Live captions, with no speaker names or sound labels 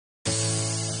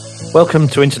Welcome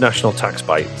to International Tax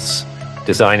Bites,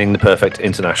 designing the perfect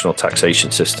international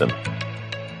taxation system.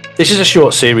 This is a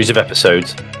short series of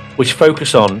episodes which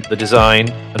focus on the design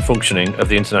and functioning of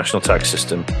the international tax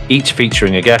system, each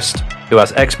featuring a guest who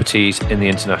has expertise in the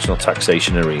international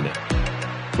taxation arena.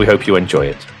 We hope you enjoy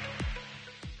it.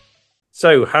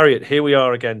 So, Harriet, here we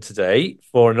are again today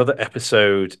for another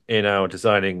episode in our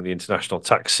Designing the International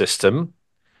Tax System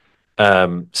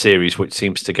series, which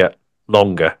seems to get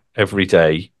longer every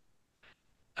day.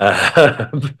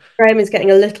 Graham is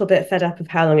getting a little bit fed up of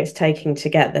how long it's taking to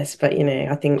get this, but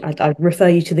I think I'd refer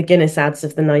you to the Guinness ads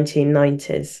of the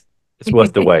 1990s. It's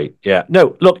worth the wait. Yeah.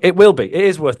 No, look, it will be. It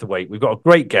is worth the wait. We've got a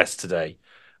great guest today.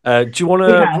 Do you want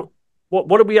to?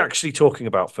 What are we actually talking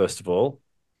about, first of all?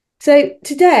 So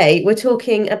today we're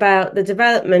talking about the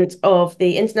development of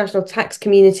the international tax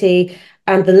community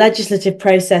and the legislative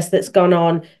process that's gone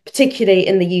on, particularly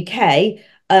in the UK,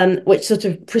 which sort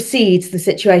of precedes the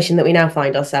situation that we now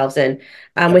find ourselves in.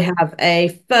 And we have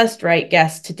a first-rate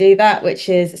guest to do that, which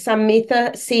is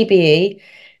Mitha, CBE,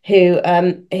 who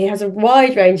he has a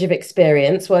wide range of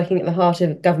experience working at the heart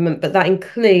of government, but that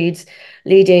includes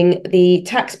leading the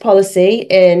tax policy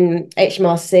in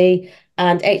HMRC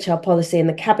and HR policy in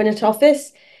the Cabinet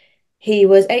Office. He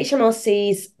was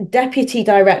HMRC's Deputy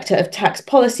Director of Tax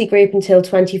Policy Group until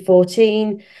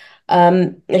 2014.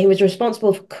 He was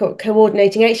responsible for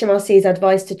coordinating HMRC's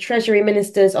advice to Treasury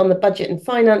ministers on the Budget and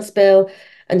Finance Bill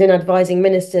and in advising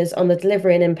ministers on the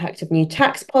delivery and impact of new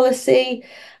tax policy.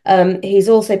 He's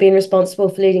also been responsible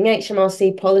for leading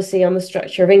HMRC policy on the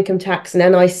structure of income tax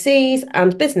and NICs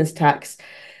and business tax.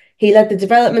 He led the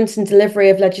development and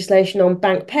delivery of legislation on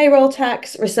bank payroll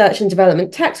tax, research and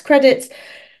development tax credits,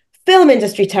 film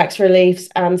industry tax reliefs,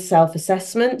 and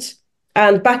self-assessment.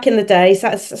 And back in the day,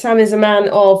 Sam is a man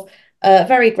of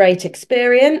very great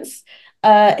experience.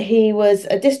 He was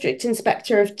a district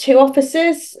inspector of 2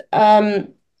 offices for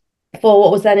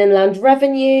what was then Inland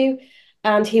Revenue,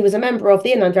 and he was a member of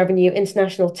the Inland Revenue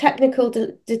International Technical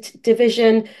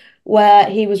Division, where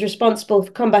he was responsible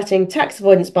for combating tax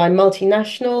avoidance by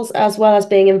multinationals, as well as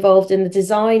being involved in the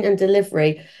design and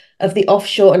delivery of the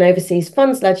offshore and overseas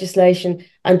funds legislation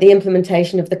and the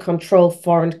implementation of the controlled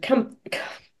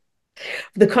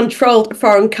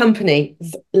foreign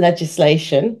companies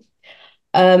legislation.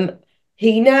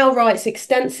 He now writes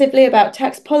extensively about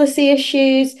tax policy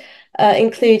issues,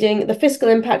 including the fiscal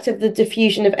impact of the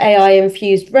diffusion of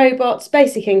AI-infused robots,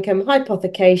 basic income,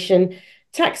 hypothecation,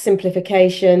 tax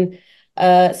simplification,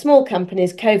 small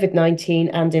companies, COVID-19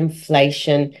 and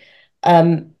inflation.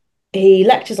 He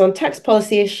lectures on tax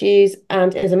policy issues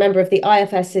and is a member of the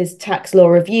IFS's Tax Law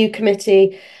Review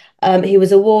Committee. He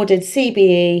was awarded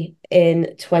CBE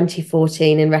in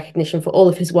 2014 in recognition for all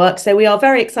of his work. So we are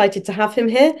very excited to have him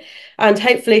here. And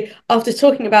hopefully, after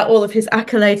talking about all of his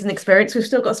accolades and experience, we've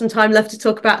still got some time left to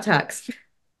talk about tax.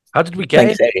 How did we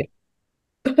get it?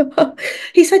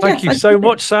 He said Thank you so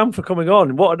much, Sam, for coming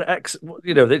on. What an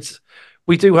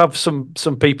we do have some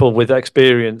people with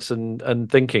experience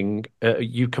and thinking.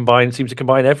 You seem to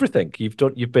combine everything.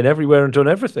 You've been everywhere and done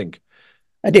everything.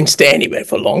 I didn't stay anywhere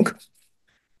for long,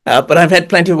 but I've had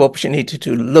plenty of opportunity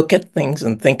to look at things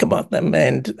and think about them.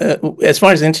 And as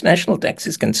far as international tax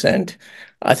is concerned,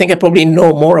 I think I probably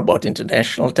know more about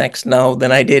international tax now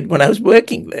than I did when I was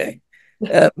working there.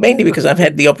 Mainly because I've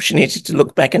had the opportunity to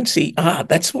look back and see,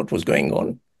 that's what was going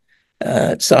on.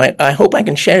 So I hope I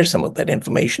can share some of that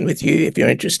information with you if you're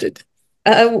interested.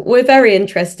 We're very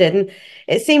interested. And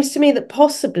it seems to me that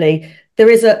possibly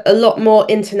there is a lot more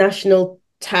international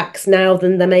tax now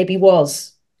than there maybe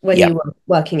was when you were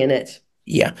working in it.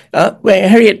 Yeah. Well,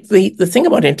 Harriet, the thing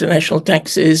about international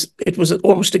tax is it was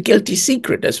almost a guilty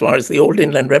secret as far as the old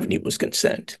Inland Revenue was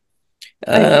concerned.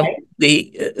 Okay.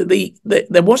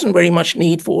 There wasn't very much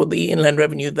need for the Inland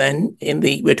Revenue then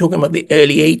we're talking about the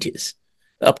early 80s,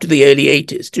 up to the early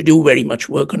 80s, to do very much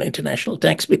work on international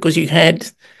tax because you had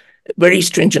very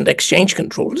stringent exchange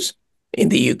controls in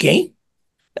the UK.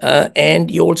 And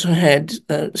you also had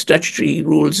statutory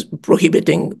rules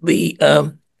prohibiting the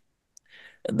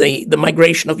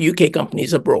migration of UK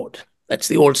companies abroad. That's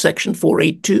the old Section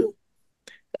 482.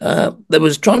 There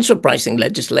was transfer pricing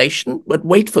legislation, but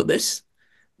wait for this.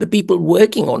 The people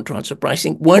working on transfer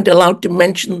pricing weren't allowed to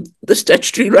mention the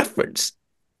statutory reference.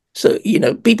 So,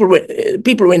 people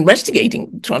were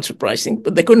investigating transfer pricing,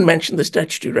 but they couldn't mention the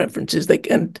statutory references.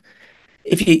 If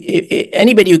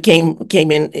anybody who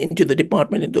came into the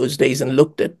department in those days and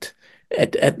looked at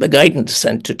the guidance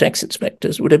sent to tax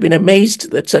inspectors would have been amazed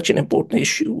that such an important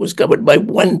issue was covered by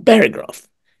one paragraph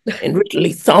in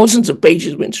literally thousands of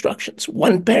pages of instructions,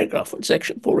 one paragraph on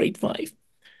Section 485.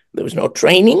 There was no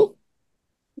training.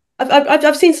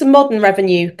 I've seen some modern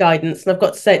revenue guidance, and I've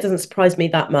got to say it doesn't surprise me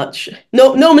that much.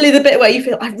 Normally the bit where you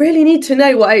feel I really need to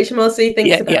know what HMRC thinks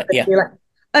Yeah, about yeah, this. yeah. You're like,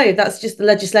 oh, that's just the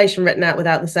legislation written out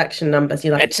without the section numbers.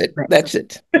 You're like, That's it. That's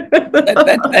it.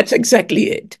 That's exactly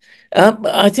it.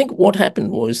 I think what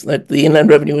happened was that the Inland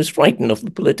Revenue was frightened of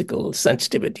the political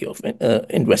sensitivity of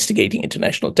investigating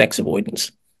international tax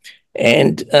avoidance.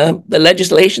 And the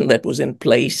legislation that was in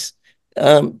place,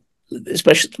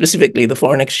 especially specifically the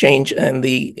foreign exchange and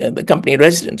the company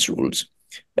residence rules,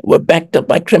 were backed up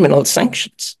by criminal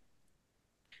sanctions.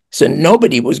 So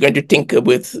nobody was going to tinker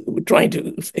with trying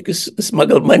to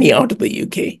smuggle money out of the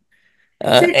UK.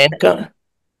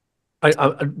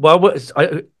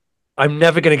 I'm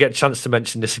never going to get a chance to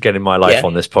mention this again in my life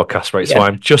on this podcast, right? So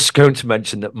I'm just going to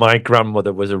mention that my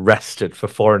grandmother was arrested for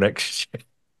foreign exchange.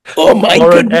 Oh my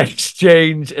foreign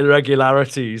exchange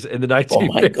irregularities in the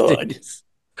 1950s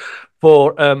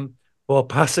for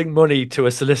passing money to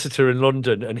a solicitor in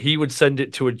London, and he would send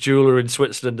it to a jeweler in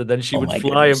Switzerland, and then she would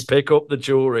fly and pick up the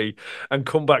jewelry and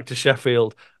come back to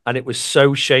Sheffield. And it was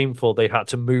so shameful they had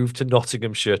to move to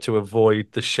Nottinghamshire to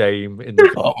avoid the shame in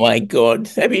the Oh my God.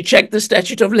 Have you checked the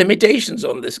statute of limitations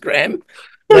on this, Graham?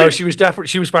 No, she was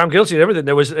found guilty and everything.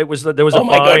 There was a fine. Oh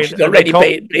my God, she's already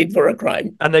paid for a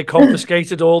crime. And they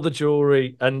confiscated all the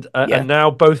jewelry. And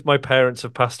now both my parents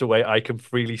have passed away. I can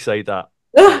freely say that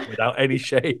without any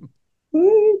shame.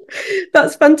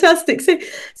 That's fantastic. So,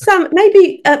 Sam,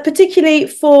 maybe particularly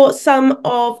for some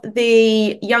of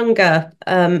the younger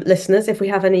listeners, if we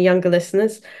have any younger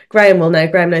listeners, Graham will know.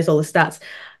 Graham knows all the stats.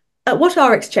 What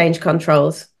are exchange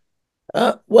controls?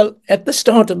 Well, at the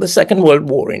start of the Second World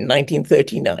War in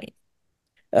 1939,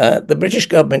 the British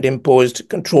government imposed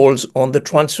controls on the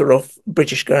transfer of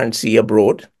British currency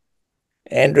abroad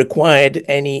and required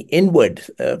any inward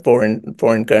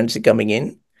foreign currency coming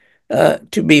in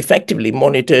to be effectively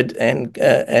monitored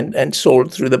and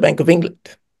sold through the Bank of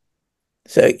England.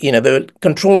 So, there were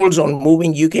controls on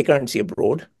moving UK currency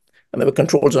abroad, and there were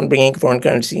controls on bringing foreign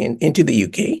currency into the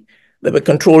UK. There were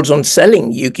controls on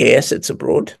selling UK assets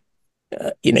abroad.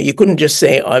 You couldn't just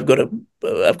say, I've got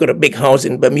a big house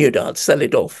in Bermuda, I'll sell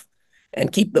it off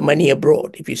and keep the money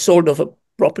abroad. If you sold off a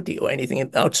property or anything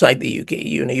outside the UK,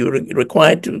 you were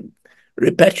required to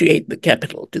repatriate the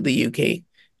capital to the UK,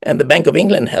 and the Bank of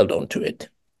England held on to it.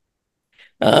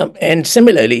 And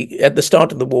similarly, at the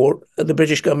start of the war, the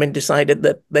British government decided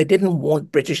that they didn't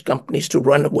want British companies to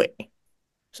run away.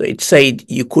 So it said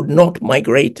you could not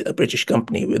migrate a British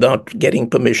company without getting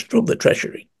permission from the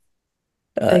Treasury.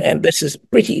 And this is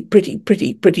pretty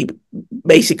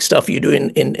basic stuff you do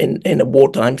in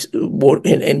wartime.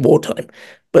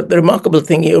 But the remarkable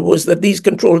thing here was that these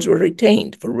controls were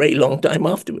retained for a very long time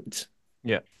afterwards.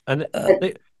 Yeah, and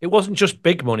it wasn't just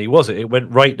big money, was it? It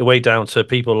went right the way down to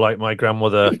people like my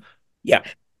grandmother. Yeah,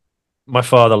 my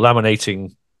father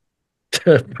laminating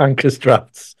banker's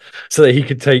drafts so that he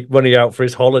could take money out for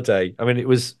his holiday. I mean, it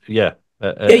was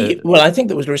well, I think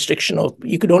there was a restriction of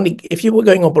you could only, if you were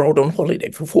going abroad on holiday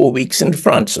for 4 weeks in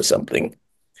France or something,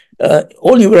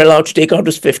 all you were allowed to take out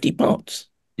was £50.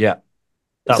 Yeah,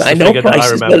 that's so I know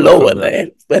prices were lower there,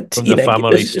 but from the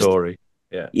family story.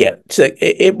 Yeah. So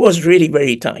it was really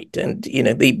very tight, and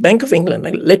the Bank of England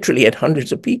literally had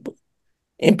hundreds of people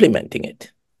implementing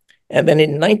it. And then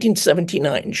in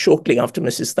 1979, shortly after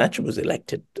Mrs. Thatcher was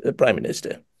elected Prime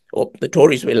Minister, or the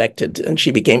Tories were elected, and she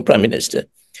became Prime Minister,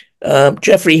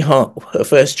 Geoffrey Howe, her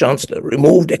first Chancellor,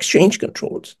 removed exchange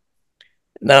controls.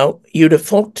 Now, you'd have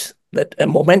thought that a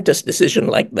momentous decision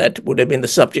like that would have been the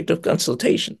subject of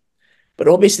consultation. But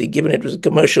obviously, given it was a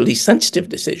commercially sensitive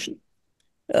decision,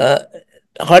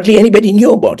 hardly anybody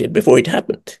knew about it before it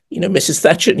happened. Mrs.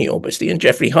 Thatcher knew, obviously, and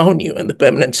Geoffrey Howe knew, and the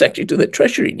Permanent Secretary to the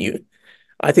Treasury knew.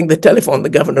 I think they telephoned the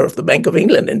Governor of the Bank of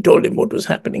England and told him what was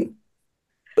happening.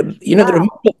 But, the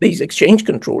removal of these exchange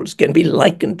controls can be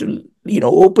likened to,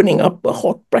 opening up a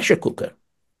hot pressure cooker.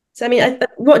 So, I mean,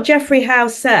 what Geoffrey Howe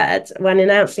said when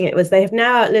announcing it was they have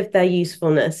now outlived their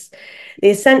usefulness.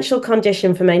 The essential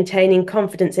condition for maintaining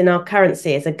confidence in our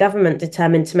currency is a government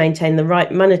determined to maintain the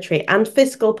right monetary and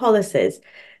fiscal policies.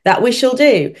 That we shall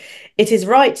do. It is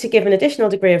right to give an additional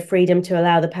degree of freedom to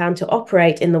allow the pound to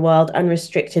operate in the world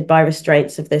unrestricted by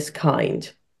restraints of this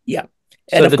kind. Yeah.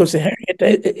 And of course,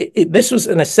 Harriet, this was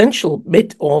an essential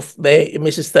bit of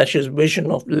Mrs. Thatcher's vision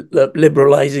of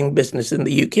liberalizing business in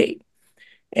the UK.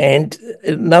 And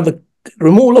now the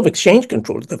removal of exchange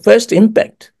controls, the first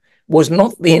impact was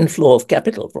not the inflow of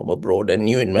capital from abroad and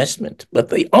new investment, but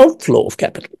the outflow of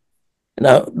capital.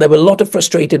 Now, there were a lot of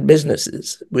frustrated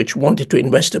businesses which wanted to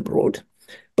invest abroad,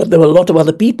 but there were a lot of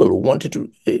other people who wanted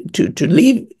to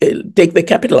leave, take their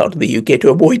capital out of the UK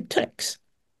to avoid tax.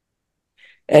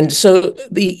 And so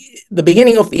the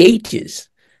beginning of the 80s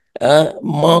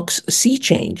marks a sea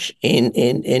change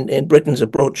in Britain's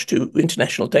approach to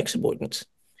international tax avoidance.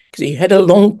 Because you had a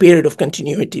long period of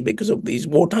continuity because of these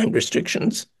wartime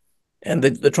restrictions and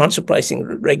the transfer pricing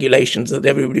regulations that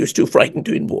everybody was too frightened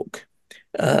to invoke.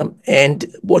 And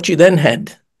what you then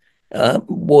had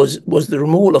was the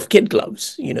removal of kid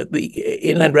gloves. The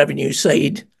Inland Revenue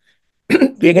said,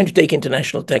 we're going to take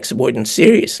international tax avoidance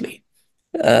seriously.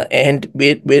 And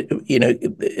we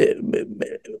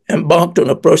embarked on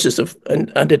a process of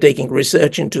undertaking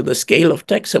research into the scale of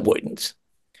tax avoidance,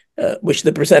 which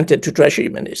they presented to Treasury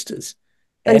ministers.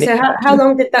 And so how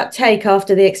long did that take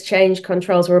after the exchange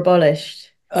controls were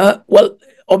abolished? Well,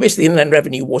 obviously, Inland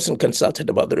Revenue wasn't consulted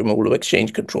about the removal of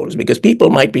exchange controls because people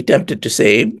might be tempted to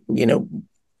say,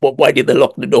 why did they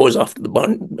lock the doors after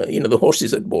the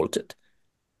horses had bolted?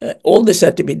 All this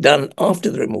had to be done after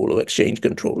the removal of exchange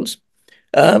controls.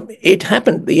 It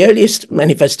happened, the earliest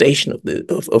manifestation of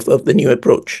the new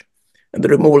approach and the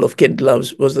removal of kid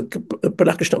gloves was the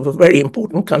production of a very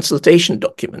important consultation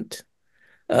document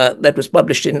that was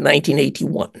published in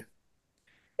 1981.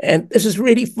 And this is a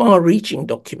really far-reaching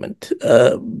document,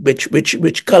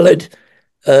 which colored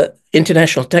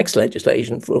international tax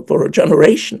legislation for a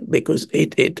generation, because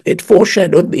it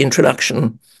foreshadowed the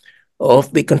introduction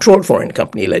of the controlled foreign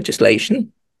company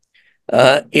legislation.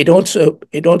 It also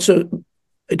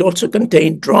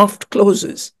contained draft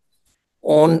clauses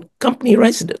on company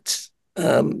residence.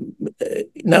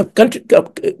 Now,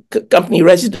 company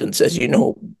residence, as you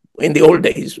know, in the old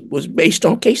days was based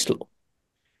on case law.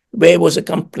 Where was a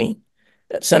company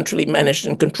centrally managed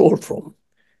and controlled from?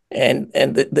 And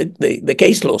the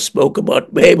case law spoke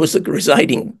about where was the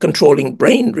controlling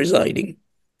brain residing.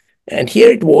 And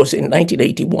here it was in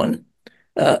 1981,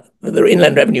 the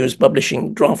Inland Revenue was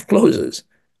publishing draft clauses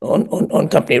on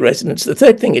company residence. The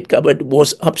third thing it covered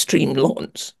was upstream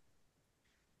loans.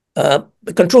 The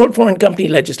controlled foreign company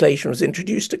legislation was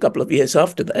introduced a couple of years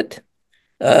after that,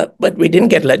 but we didn't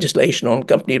get legislation on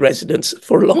company residence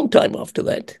for a long time after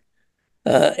that.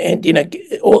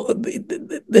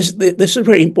 This is a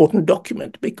very important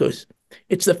document because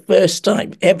it's the first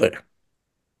time ever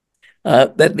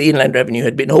that the Inland Revenue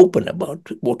had been open about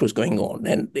what was going on.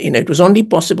 And it was only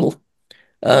possible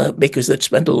because they'd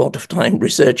spent a lot of time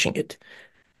researching it.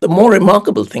 The more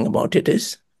remarkable thing about it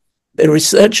is they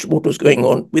researched what was going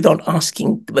on without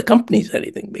asking the companies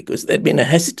anything, because there'd been a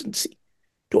hesitancy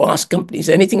to ask companies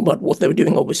anything about what they were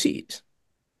doing overseas.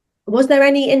 Was there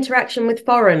any interaction with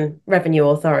foreign revenue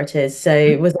authorities?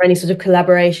 So was there any sort of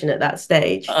collaboration at that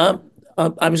stage? I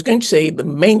was going to say the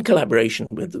main collaboration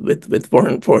with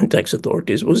foreign tax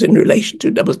authorities was in relation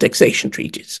to double taxation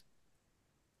treaties.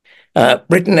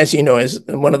 Britain, as you know, is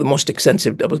one of the most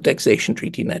extensive double taxation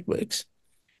treaty networks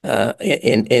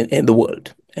in the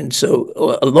world. And so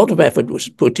a lot of effort was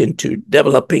put into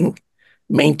developing,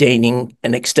 maintaining,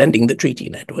 and extending the treaty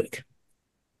network.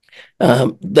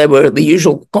 There were the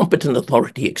usual competent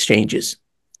authority exchanges,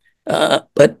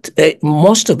 but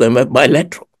most of them are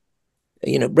bilateral.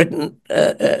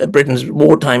 Britain's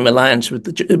wartime alliance with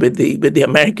the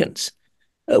Americans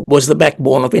was the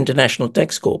backbone of international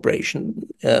tax cooperation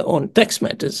on tax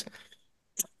matters.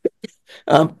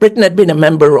 Britain had been a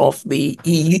member of the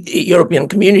European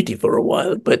Community for a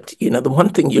while, but the one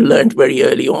thing you learned very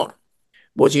early on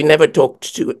was you never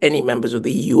talked to any members of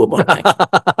the EU about tax.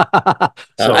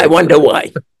 I wonder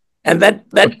why. And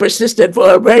that persisted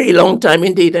for a very long time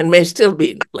indeed, and may still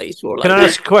be in place for. Can I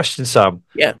ask a question, Sam?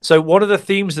 Yeah. So one of the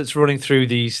themes that's running through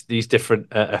these different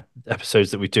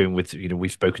episodes that we're doing with,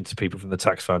 we've spoken to people from the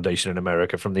Tax Foundation in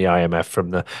America, from the IMF,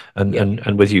 from the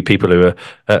and with you people who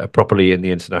are properly in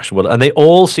the international world, and they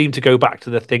all seem to go back to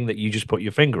the thing that you just put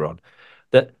your finger on,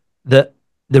 that the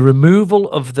removal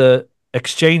of the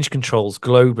exchange controls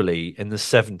globally in the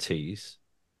 70s.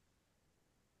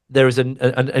 There is an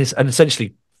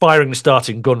essentially firing the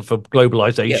starting gun for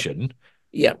globalization.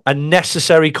 Yeah. A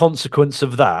necessary consequence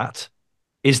of that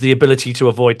is the ability to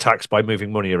avoid tax by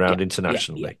moving money around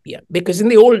internationally. Yeah. Because in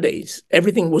the old days,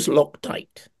 everything was locked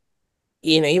tight.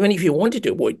 Even if you wanted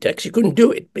to avoid tax, you couldn't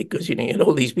do it because, you had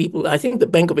all these people. I think the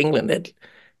Bank of England had,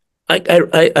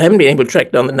 I haven't been able to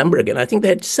track down the number again. I think they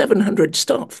had 700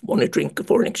 staff monitoring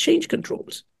foreign exchange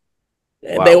controls.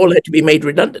 And wow. They all had to be made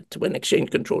redundant when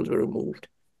exchange controls were removed.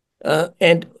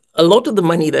 And a lot of the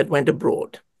money that went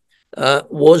abroad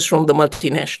was from the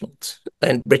multinationals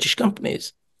and British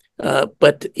companies,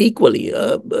 but equally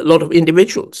a lot of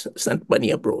individuals sent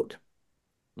money abroad.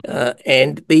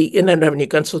 And the Inland Revenue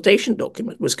consultation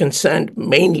document was concerned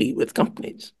mainly with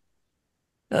companies.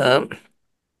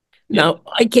 Now,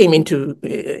 I came into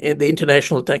the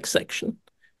international tax section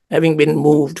having been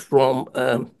moved from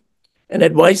an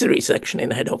advisory section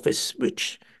in head office,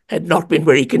 which had not been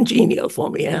very congenial for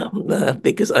me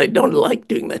because I don't like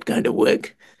doing that kind of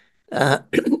work.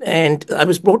 And I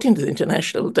was brought into the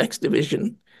International Tax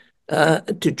Division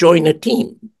to join a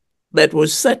team that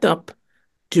was set up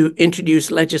to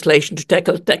introduce legislation to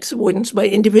tackle tax avoidance by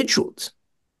individuals.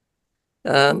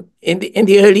 In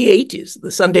the early 80s,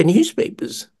 the Sunday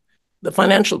newspapers, the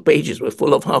financial pages were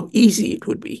full of how easy it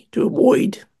would be to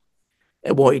avoid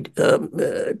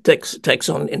tax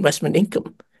on investment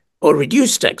income or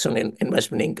reduce tax on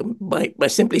investment income by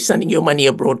simply sending your money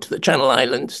abroad to the Channel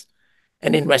Islands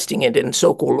and investing it in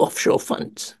so-called offshore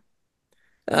funds.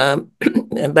 And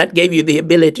that gave you the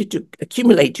ability to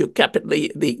accumulate your capital,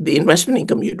 the investment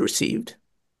income you'd received,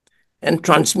 and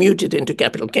transmute it into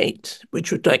capital gains,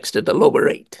 which were taxed at a lower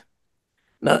rate.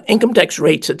 Now, income tax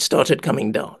rates had started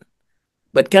coming down,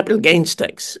 but capital gains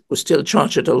tax was still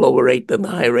charged at a lower rate than the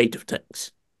higher rate of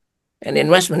tax. And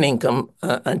investment income,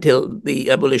 until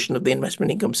the abolition of the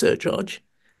investment income surcharge,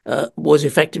 was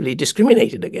effectively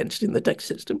discriminated against in the tax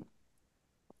system.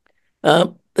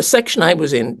 The section I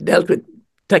was in dealt with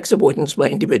tax avoidance by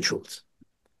individuals.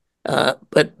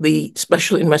 But the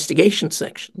special investigation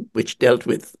section, which dealt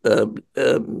with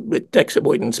tax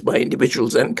avoidance by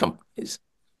individuals and companies,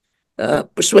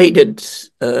 persuaded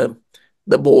the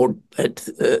board that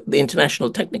the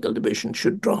International Technical Division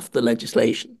should draft the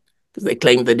legislation because they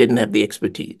claimed they didn't have the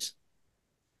expertise.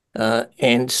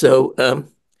 And so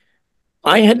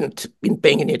I hadn't been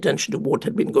paying any attention to what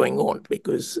had been going on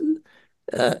because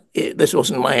this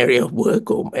wasn't my area of work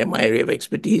or my area of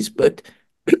expertise, but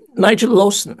Nigel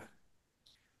Lawson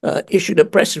issued a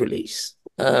press release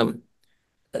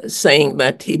saying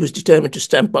that he was determined to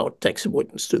stamp out tax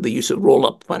avoidance through the use of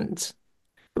roll-up funds.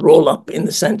 Roll-up in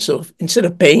the sense of, instead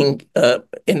of paying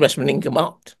investment income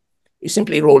out, you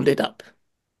simply rolled it up.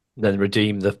 Then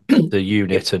redeem the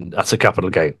unit, and that's a capital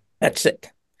gain. That's it.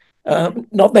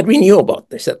 Not that we knew about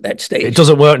this at that stage. It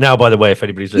doesn't work now, by the way, if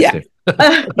anybody's listening.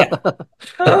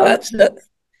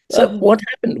 So what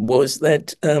happened was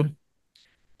that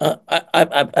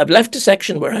I've left a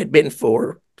section where I'd been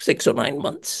for 6 or 9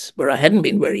 months, where I hadn't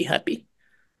been very happy.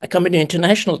 I come into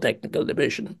International Technical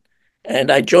Division,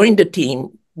 and I joined a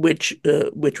team which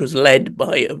was led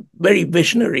by a very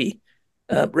visionary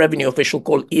revenue official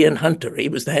called Ian Hunter. He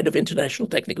was the head of International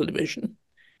Technical Division.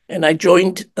 And I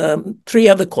joined 3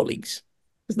 other colleagues.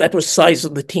 That was size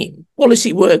of the team.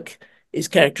 Policy work is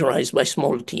characterized by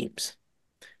small teams.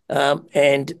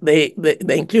 And they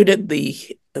included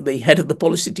the head of the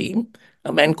policy team,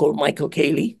 a man called Michael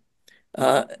Cayley,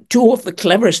 2 of the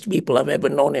cleverest people I've ever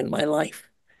known in my life,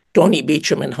 Tony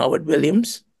Beecham and Howard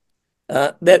Williams.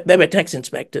 They were tax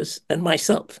inspectors, and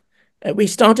myself. And we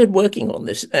started working on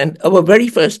this. And our very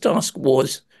first task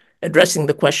was addressing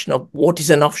the question of what is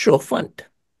an offshore fund.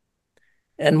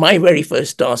 And my very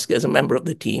first task as a member of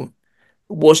the team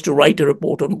was to write a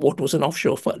report on what was an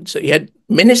offshore fund. So you had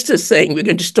ministers saying, we're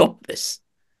going to stop this.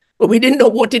 But we didn't know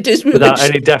what it is. Without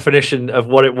any definition of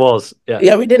what it was.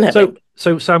 Yeah, we didn't have it.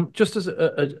 So Sam, just as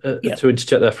to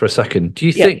interject there for a second, do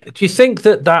you think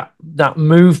that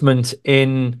movement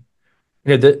in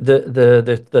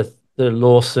the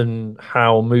Lawson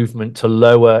Howe movement to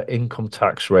lower income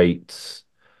tax rates,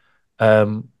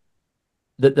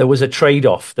 that there was a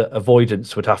trade-off that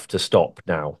avoidance would have to stop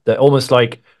now? That almost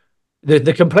like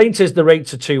the complaint is the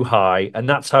rates are too high, and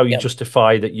that's how you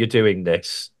justify that you're doing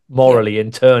this morally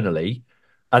internally,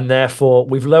 and therefore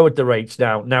we've lowered the rates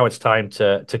now. Now it's time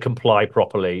to comply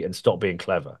properly and stop being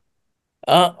clever.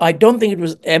 I don't think it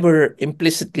was ever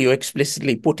implicitly or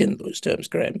explicitly put in those terms,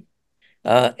 Graham.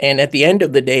 And at the end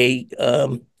of the day,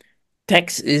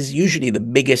 tax is usually the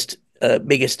biggest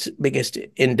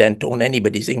indent on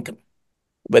anybody's income.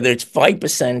 Whether it's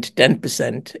 5%,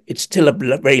 10%, it's still a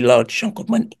very large chunk of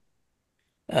money.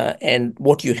 And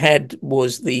what you had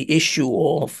was the issue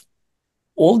of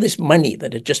all this money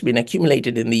that had just been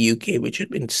accumulated in the UK, which had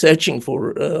been searching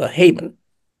for a haven,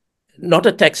 not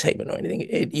a tax haven or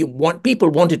anything. People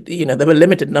wanted, there were a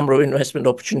limited number of investment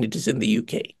opportunities in the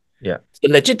UK. Yeah. So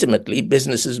legitimately,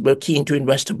 businesses were keen to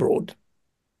invest abroad.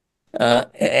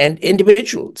 And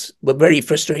individuals were very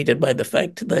frustrated by the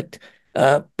fact that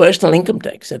personal income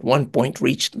tax at one point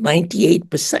reached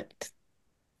 98%,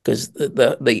 because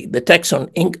the tax on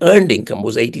earned income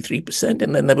was 83%,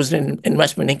 and then there was an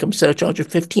investment income surcharge of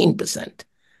 15%.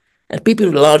 And people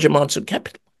with large amounts of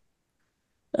capital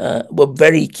were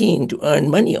very keen to earn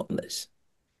money on this.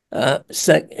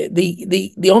 So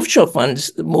the offshore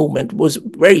funds movement was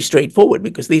very straightforward,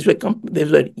 because these were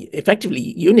effectively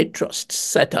unit trusts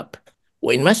set up,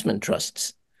 or investment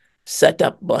trusts set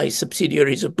up by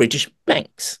subsidiaries of British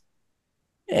banks.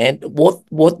 And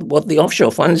what the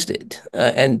offshore funds did,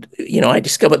 and I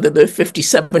discovered that there are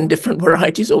 57 different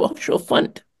varieties of offshore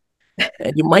fund.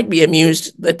 And you might be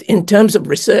amused that in terms of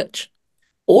research,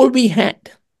 all we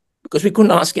had, because we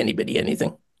couldn't ask anybody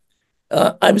anything,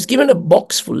 I was given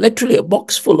literally a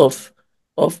box full of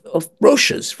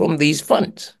brochures from these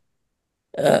funds,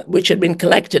 which had been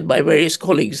collected by various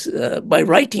colleagues by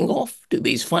writing off to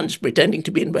these funds, pretending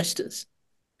to be investors.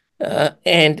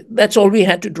 And that's all we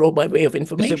had to draw by way of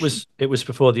information. It was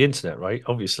before the internet, right?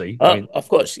 Obviously, of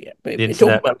course, yeah. The We're internet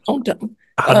talking about a long time.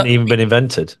 hadn't even been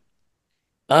invented.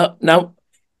 Now,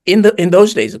 in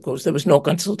those days, of course, there was no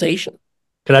consultation.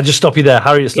 Can I just stop you there?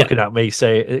 Harriet's looking at me,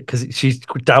 because she's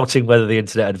doubting whether the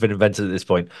internet had been invented at this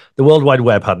point. The World Wide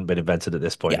Web hadn't been invented at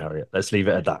this point, Harriet. Let's leave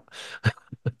it at that.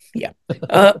 Yeah.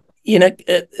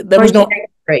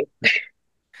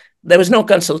 There was no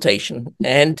consultation.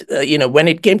 And, when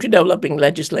it came to developing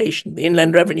legislation, the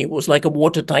Inland Revenue was like a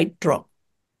watertight drop.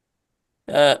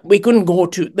 We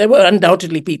couldn't there were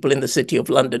undoubtedly people in the City of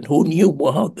London who knew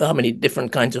how many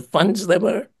different kinds of funds there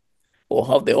were or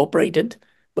how they operated,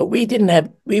 but we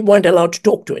weren't allowed to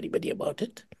talk to anybody about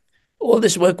it. All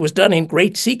this work was done in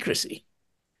great secrecy.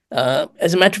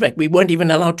 As a matter of fact, we weren't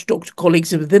even allowed to talk to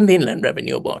colleagues within the Inland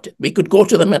Revenue about it. We could go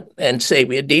to them and say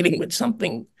we're dealing with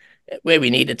something where we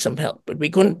needed some help, but we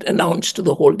couldn't announce to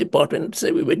the whole department and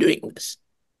say we were doing this.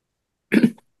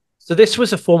 So this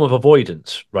was a form of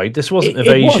avoidance, right? This wasn't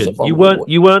evasion. You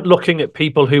weren't looking at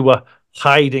people who were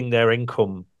hiding their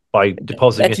income by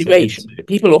depositing That's evasion.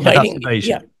 People were hiding. That's evasion.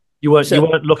 Yeah. You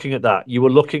weren't looking at that. You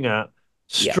were looking at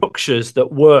structures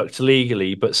that worked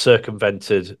legally but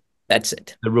circumvented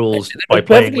the rules by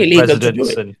playing with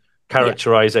residence and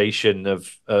characterization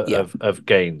of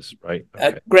gains, right?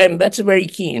 Okay. Graham, that's a very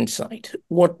key insight.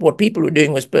 What people were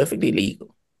doing was perfectly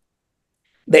legal.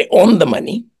 They owned the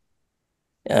money.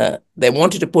 They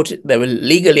wanted to put it. They were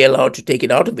legally allowed to take it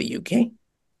out of the UK.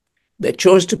 They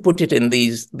chose to put it in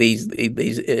these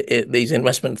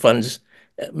investment funds,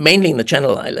 mainly in the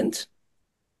Channel Islands.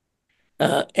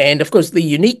 And of course, the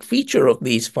unique feature of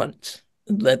these funds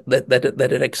that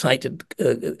had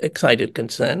excited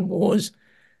concern was,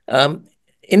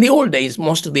 in the old days,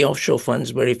 most of the offshore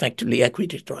funds were effectively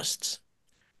equity trusts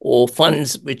or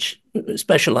funds which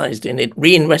specialized in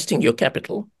reinvesting your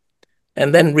capital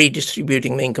and then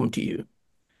redistributing the income to you.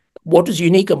 What was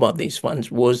unique about these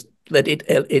funds was that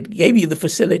it gave you the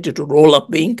facility to roll up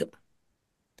the income.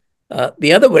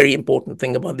 The other very important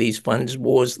thing about these funds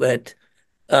was that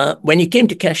when you came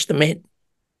to cash them in,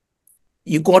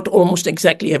 you got almost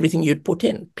exactly everything you'd put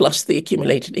in, plus the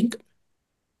accumulated income.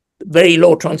 Very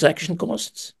low transaction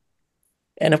costs.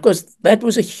 And of course, that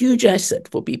was a huge asset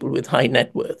for people with high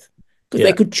net worth, because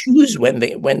they could choose when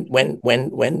they did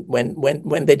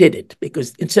it,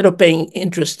 because instead of paying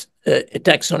interest,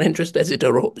 tax on interest as it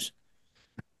arose,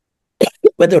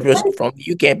 whether it was from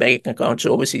UK bank accounts or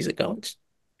overseas accounts,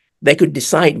 they could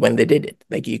decide when they did it.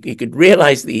 Like you could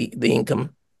realize the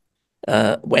income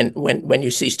when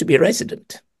you cease to be a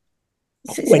resident.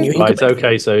 Right.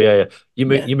 Okay. So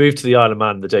you move to the Isle of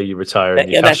Man the day you retire,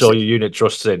 and you cash all your unit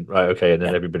trusts in. Right. Okay. And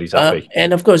then everybody's happy.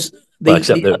 And of course,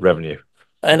 except the revenue.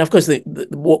 And of course,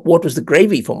 what was the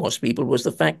gravy for most people was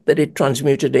the fact that it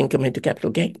transmuted income into capital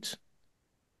gains.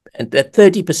 And that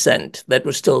 30%, that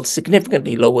was still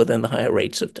significantly lower than the higher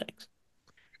rates of tax.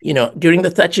 During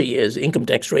the Thatcher years, income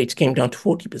tax rates came down to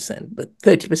 40%, but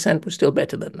 30% was still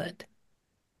better than that.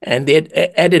 And they had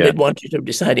added advantage of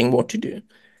deciding what to do.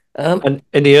 And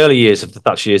in the early years of the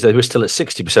Thatcher years, they were still at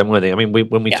 60%, weren't they? I mean,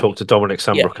 when we talked to Dominic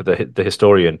Sambrook, the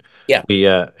historian, we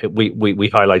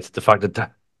highlighted the fact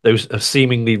that those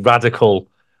seemingly radical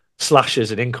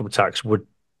slashes in income tax would,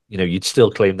 you'd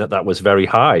still claim that was very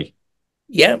high.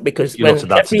 Yeah, because when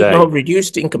Jeffrey Howe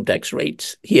reduced income tax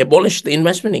rates, he abolished the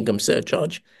investment income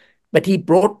surcharge, but he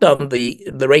brought down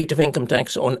the rate of income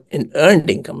tax on an earned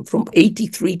income from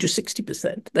 83 to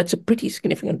 60%. That's a pretty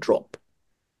significant drop.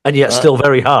 And yet still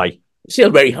very high. Still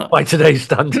very high. By today's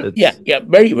standards. Yeah,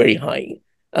 very, very high.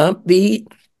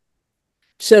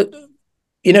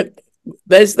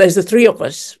 There's the three of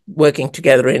us working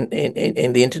together in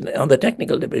the internet on the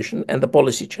technical division and the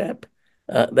policy chap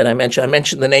that I mentioned. I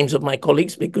mentioned the names of my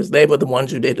colleagues because they were the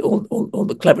ones who did all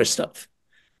the clever stuff.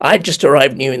 I just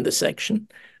arrived new in the section.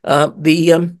 I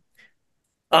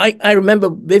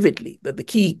remember vividly that the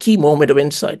key moment of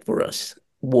insight for us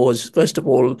was, first of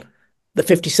all, the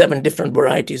 57 different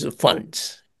varieties of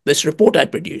funds. This report I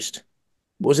produced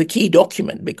was a key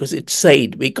document because it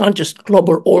said we can't just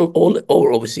clobber all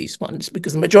overseas funds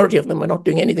because the majority of them are not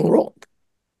doing anything wrong.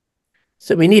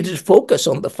 So we needed to focus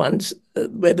on the funds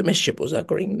where the mischief was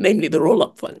occurring, namely the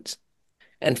roll-up funds.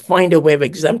 and find a way of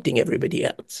exempting everybody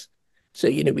else. So,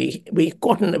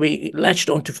 we latched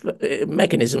onto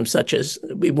mechanisms such as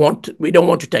we don't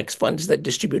want to tax funds that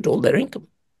distribute all their income.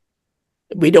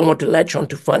 We don't want to latch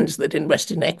onto funds that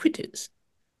invest in equities,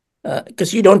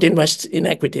 because you don't invest in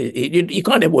equity. You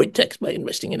can't avoid tax by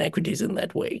investing in equities in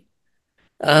that way.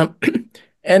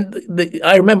 And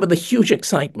I remember the huge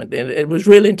excitement, and it was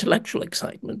real intellectual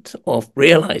excitement of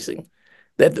realizing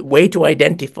that the way to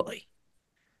identify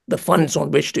the funds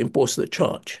on which to impose the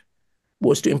charge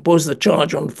was to impose the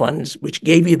charge on funds which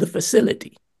gave you the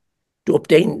facility to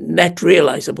obtain net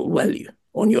realizable value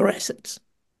on your assets.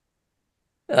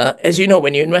 As you know,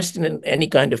 when you invest in any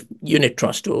kind of unit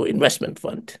trust or investment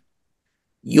fund,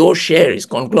 your share is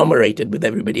conglomerated with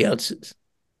everybody else's.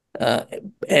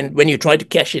 And when you try to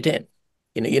cash it in,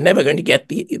 you're never going to get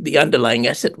the underlying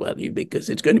asset value because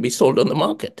it's going to be sold on the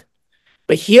market.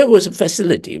 But here was a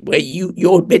facility where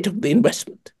your bit of the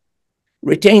investment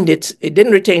it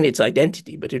didn't retain its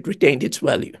identity, but it retained its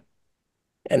value.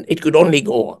 And it could only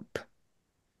go up.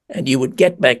 And you would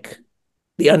get back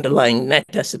the underlying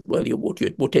net asset value of what you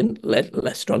had put in,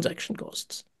 less transaction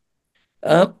costs.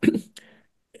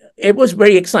 It was a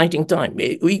very exciting time.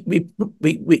 We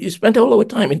spent all our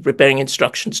time in preparing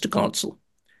instructions to council,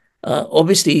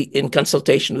 obviously in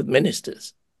consultation with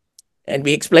ministers. And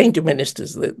we explained to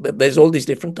ministers that there's all these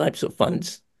different types of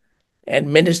funds.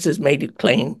 And ministers made it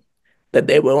plain that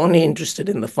they were only interested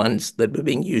in the funds that were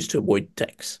being used to avoid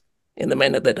tax in the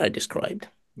manner that I described.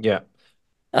 Yeah.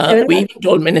 We even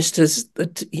told ministers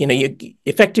that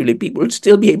effectively people would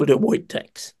still be able to avoid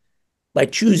tax by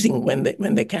choosing when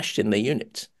they cashed in their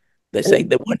units. They say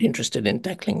they weren't interested in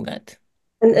tackling that.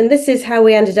 And this is how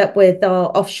we ended up with our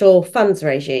offshore funds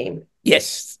regime.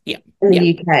 Yes. Yeah. In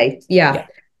the UK.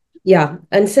 Yeah.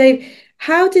 And so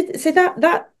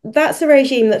that's a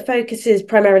regime that focuses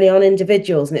primarily on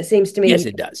individuals, and it seems to me. Yes,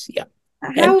 it does. Yeah.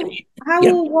 How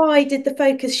or why did the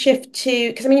focus shift to?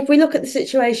 Because I mean, if we look at the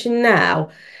situation now,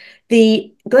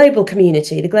 the global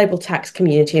community, the global tax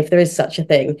community, if there is such a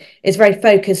thing, is very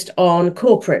focused on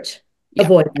corporate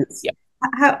avoidance. Yeah.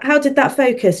 How did that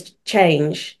focus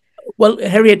change? Well,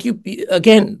 Harriet,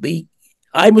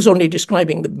 I was only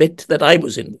describing the bit that I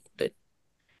was involved in.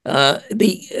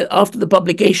 After the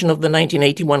publication of the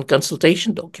 1981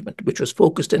 consultation document, which was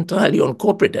focused entirely on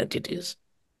corporate entities,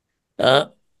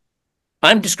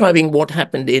 I'm describing what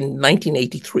happened in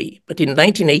 1983. But in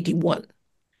 1981,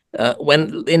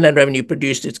 when Inland Revenue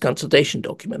produced its consultation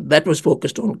document, that was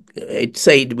focused on, it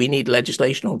said we need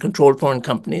legislation on controlled foreign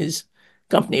companies,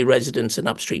 company residence, and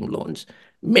upstream loans.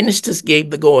 Ministers gave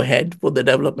the go-ahead for the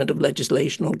development of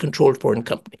legislation on controlled foreign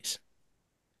companies.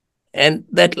 And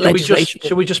that legislation...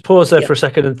 Should we just pause there for a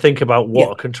second and think about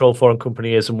what a controlled foreign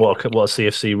company is and what a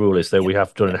CFC rule is, though we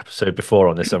have done an episode before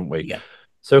on this, haven't we? Yeah.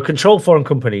 So a controlled foreign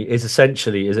company is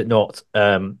essentially, is it not,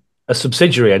 a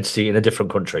subsidiary entity in a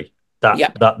different country that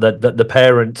the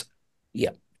parent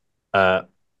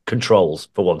controls,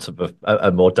 for want of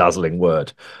a more dazzling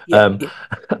word.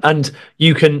 And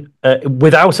you can,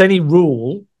 without any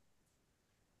rule,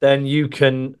 then you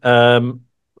can,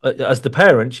 as the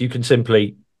parent, you can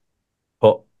simply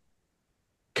put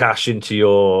cash into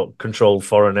your controlled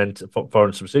foreign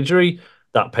subsidiary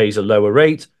that pays a lower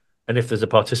rate, and if there's a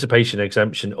participation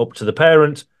exemption up to the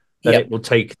parent, then it will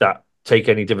take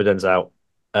any dividends out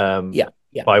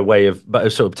by way of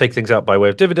take things out by way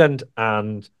of dividend,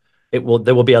 and there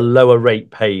will be a lower rate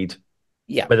paid,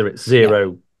 whether it's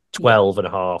 0, 12 and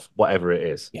a half, whatever it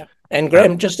is. Yeah. And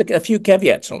Graham, just a few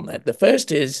caveats on that. The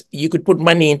first is you could put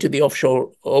money into the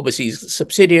offshore overseas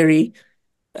subsidiary.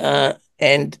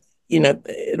 And,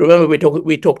 remember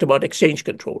we talked about exchange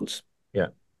controls. Yeah.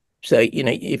 So,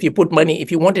 if you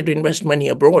wanted to invest money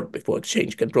abroad before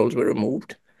exchange controls were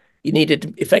removed, you needed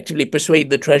to effectively persuade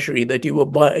the Treasury that you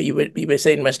were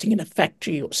say investing in a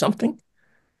factory or something.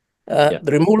 The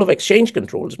removal of exchange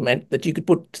controls meant that you could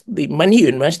put the money you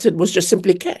invested was just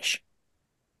simply cash.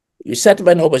 You set up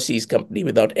an overseas company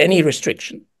without any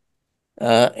restriction.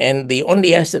 And the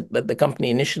only asset that the company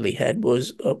initially had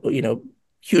was,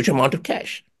 huge amount of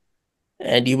cash.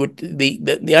 And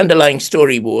the underlying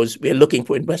story was we're looking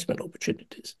for investment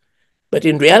opportunities. But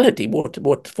in reality,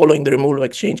 what following the removal of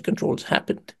exchange controls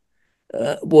happened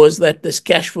was that this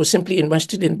cash was simply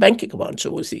invested in bank accounts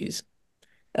overseas.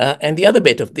 And the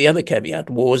other caveat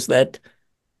was that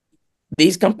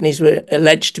these companies were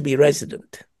alleged to be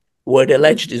resident. Word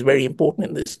alleged is very important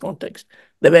in this context.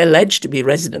 They were alleged to be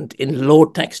resident in low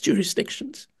tax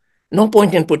jurisdictions. No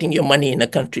point in putting your money in a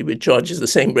country which charges the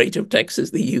same rate of tax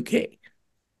as the UK.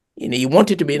 You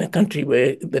wanted to be in a country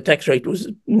where the tax rate was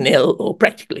nil or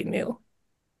practically nil.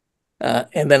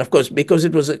 And then, of course, because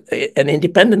it was an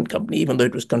independent company, even though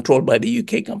it was controlled by the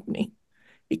UK company,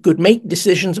 it could make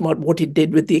decisions about what it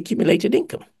did with the accumulated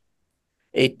income.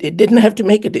 It didn't have to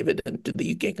make a dividend to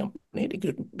the UK company.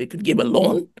 It could give a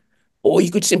loan, or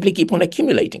you could simply keep on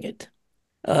accumulating it.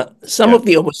 Some of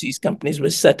the overseas companies were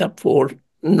set up for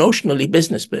notionally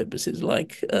business purposes,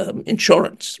 like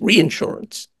insurance,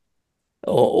 reinsurance,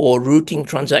 or routing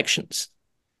transactions,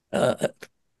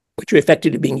 which were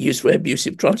effectively being used for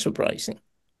abusive transfer pricing.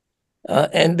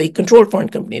 And the controlled foreign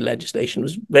company legislation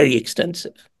was very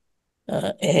extensive.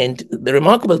 And the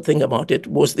remarkable thing about it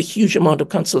was the huge amount of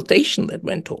consultation that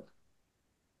went on.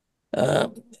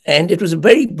 And it was a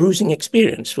very bruising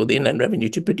experience for the Inland Revenue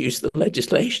to produce the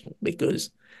legislation, because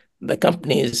the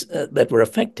companies that were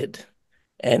affected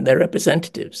and their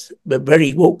representatives were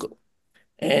very vocal.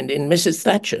 And in Mrs.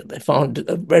 Thatcher, they found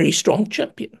a very strong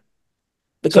champion.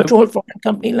 The controlled foreign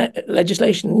company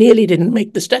legislation nearly didn't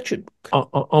make the statute book.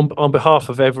 On behalf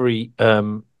of every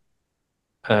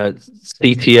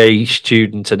CTA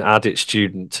student and ADIT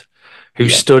student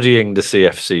who's studying the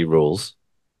CFC rules,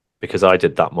 because I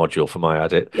did that module for my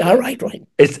ADIT. Yeah, right.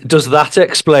 Does that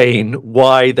explain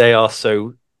why they are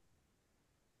so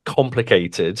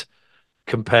complicated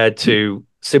compared to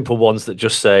simple ones that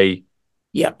just say,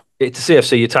 it's a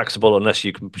CFC, you're taxable unless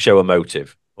you can show a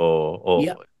motive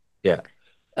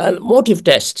motive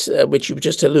tests, which you've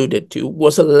just alluded to,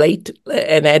 was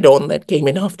an add-on that came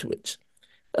in afterwards.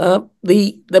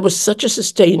 There was such a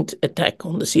sustained attack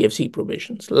on the CFC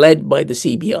provisions, led by the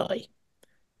CBI,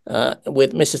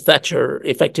 with Mrs. Thatcher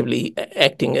effectively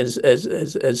acting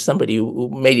as somebody who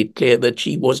made it clear that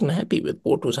she wasn't happy with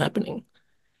what was happening.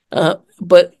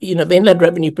 But the Inland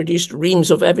Revenue produced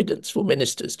reams of evidence for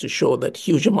ministers to show that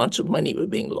huge amounts of money were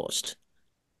being lost.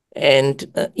 And,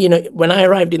 when I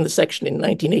arrived in the section in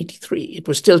 1983, it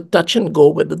was still touch and go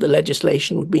whether the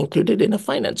legislation would be included in a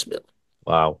finance bill.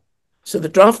 Wow. So the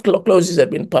draft clauses had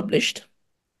been published.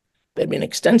 They'd been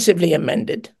extensively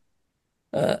amended.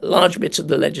 Large bits of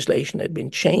the legislation had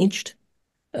been changed.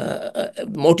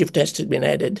 Motive tests had been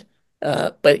added.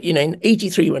 But, in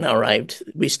 83, when I arrived,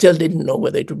 we still didn't know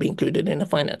whether it would be included in a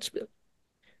finance bill.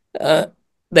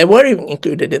 They were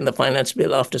included in the finance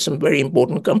bill after some very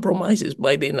important compromises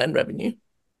by the Inland Revenue.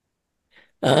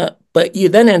 But you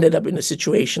then ended up in a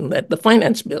situation that the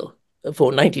finance bill for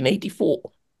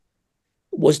 1984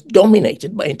 was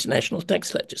dominated by international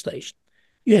tax legislation.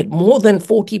 You had more than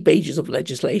 40 pages of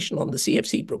legislation on the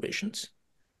CFC provisions,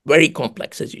 very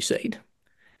complex, as you said.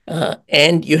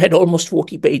 And you had almost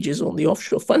 40 pages on the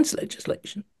offshore funds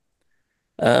legislation.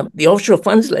 The offshore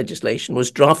funds legislation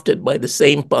was drafted by the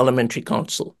same parliamentary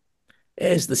council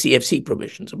as the CFC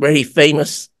provisions, a very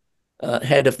famous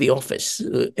head of the office,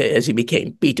 as he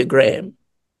became, Peter Graham.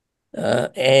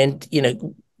 And,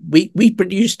 we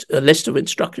produced a list of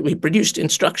instructions. We produced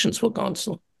instructions for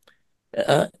council.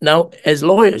 Now, as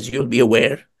lawyers, you'll be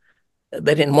aware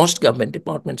that in most government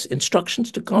departments,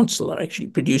 instructions to council are actually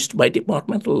produced by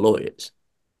departmental lawyers.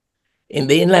 In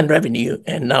the Inland Revenue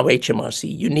and now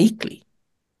HMRC, uniquely,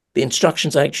 the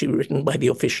instructions are actually written by the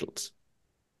officials.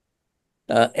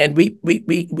 And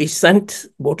we sent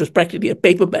what was practically a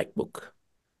paperback book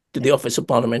to the Office of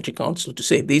Parliamentary Counsel to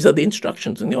say, these are the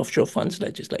instructions in the offshore funds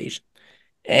legislation.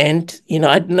 And,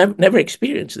 I'd never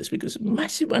experienced this because it's a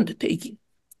massive undertaking.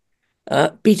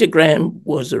 Peter Graham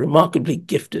was a remarkably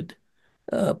gifted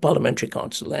parliamentary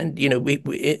counsel. And, we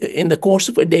in the course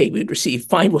of a day, we'd receive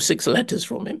 5 or 6 letters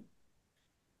from him.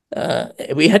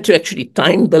 We had to actually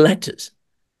time the letters.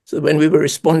 So when we were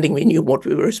responding, we knew what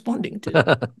we were responding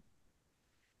to.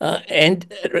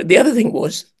 And the other thing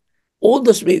was, all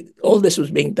this was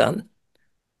being done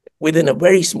within a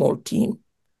very small team,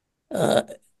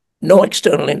 no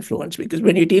external influence, because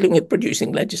when you're dealing with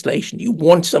producing legislation, you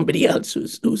want somebody else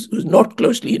who's not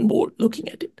closely involved looking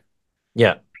at it.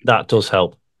 Yeah, that does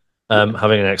help,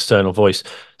 having an external voice.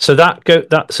 So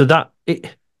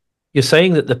you're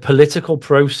saying that the political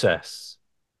process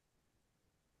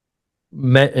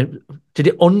did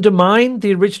it undermine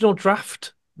the original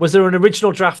draft? Was there an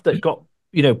original draft that got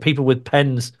people with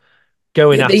pens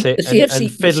going at it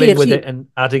and fiddling with it and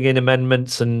adding in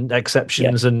amendments and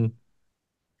exceptions? And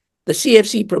the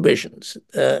CFC provisions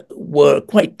were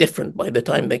quite different by the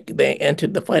time they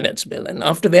entered the finance bill. And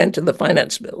after they entered the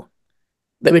finance bill,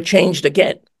 they were changed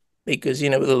again because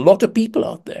there were a lot of people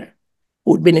out there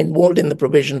who'd been involved in the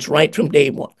provisions right from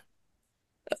day one.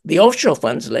 The offshore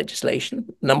funds legislation,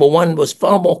 number one, was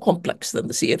far more complex than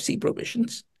the CFC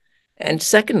provisions. And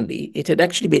secondly, it had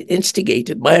actually been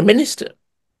instigated by a minister.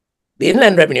 The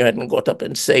Inland Revenue hadn't got up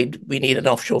and said, we need an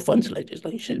offshore funds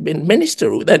legislation. It had been a minister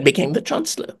who then became the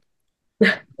Chancellor.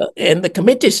 And the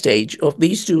committee stage of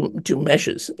these two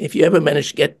measures, if you ever managed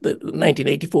to get the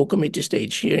 1984 committee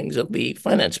stage hearings of the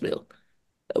finance bill,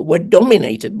 were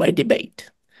dominated by debate.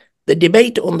 The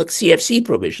debate on the CFC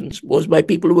provisions was by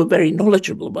people who were very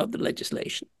knowledgeable about the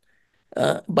legislation.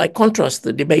 By contrast,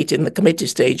 the debate in the committee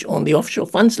stage on the offshore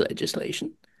funds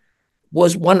legislation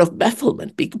was one of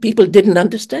bafflement. People didn't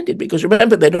understand it because,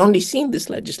 remember, they'd only seen this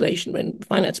legislation when the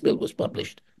finance bill was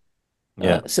published.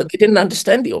 Yeah. So they didn't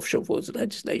understand the offshore funds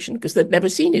legislation because they'd never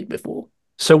seen it before.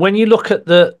 So when you look at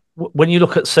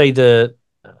say the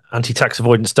Anti-Tax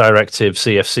Avoidance Directive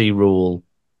 (CFC) rule,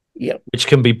 Yeah, which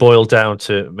can be boiled down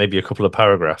to maybe a couple of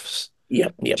paragraphs, yeah.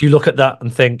 do you look at that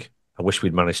and think, "I wish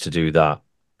we'd managed to do that"?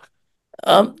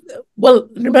 Well,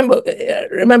 remember,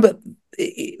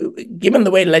 given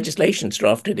the way legislation's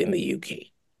drafted in the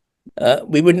UK,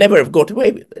 we would never have got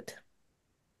away with it.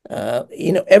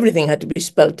 Everything had to be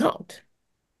spelt out.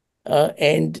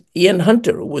 And Ian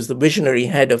Hunter, who was the visionary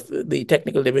head of the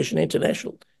Technical Division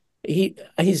International,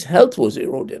 his health was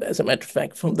eroded, as a matter of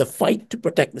fact, from the fight to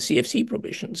protect the CFC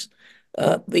provisions.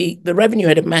 The revenue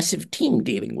had a massive team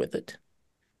dealing with it.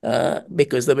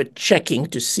 Because they were checking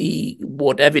to see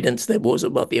what evidence there was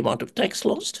about the amount of tax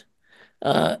lost.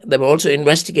 They were also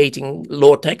investigating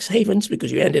low tax havens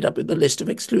because you ended up with a list of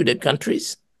excluded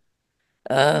countries.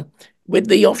 With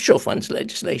the offshore funds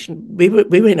legislation, we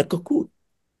were in a cocoon.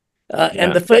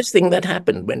 And the first thing that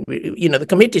happened when the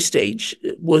committee stage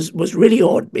was really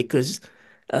odd because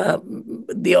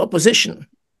the opposition,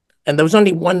 and there was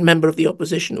only one member of the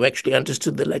opposition who actually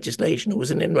understood the legislation, who was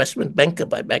an investment banker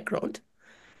by background.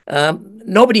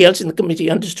 Nobody else in the committee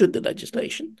understood the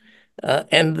legislation,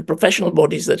 and the professional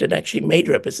bodies that had actually made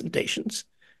representations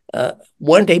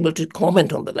weren't able to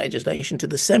comment on the legislation to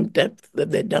the same depth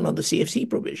that they'd done on the CFC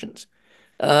provisions.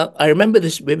 I remember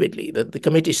this vividly, that the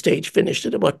committee stage finished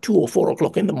at about 2 or 4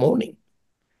 o'clock in the morning,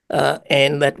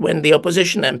 and that when the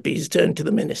opposition MPs turned to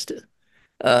the minister,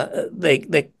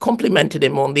 they complimented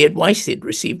him on the advice he'd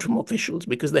received from officials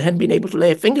because they hadn't been able to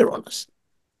lay a finger on us.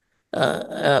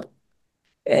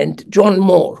 And John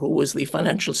Moore, who was the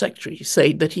financial secretary,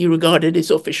 said that he regarded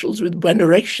his officials with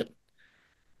veneration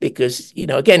because,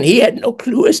 again, he had no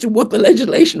clue as to what the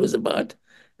legislation was about.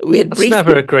 That's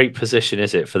never a great position,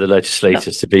 is it, for the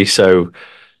legislators to be so?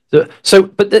 So,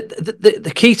 but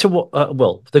the key to what,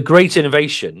 the great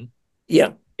innovation,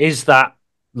 is that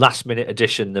last minute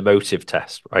addition, the motive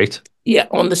test, right? Yeah,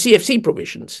 on the CFC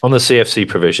provisions. On the CFC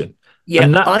provision. Yeah,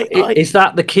 and is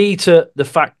that the key to the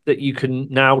fact that you can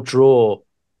now draw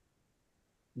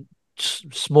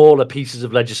smaller pieces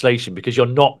of legislation because you're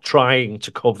not trying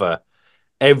to cover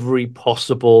every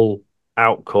possible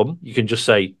outcome? You can just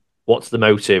say, what's the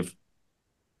motive?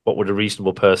 What would a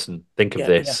reasonable person think of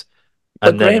this? Yeah.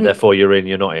 And then, therefore,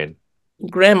 you're not in.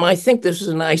 Graham, I think this is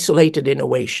an isolated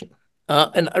innovation.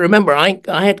 And I remember I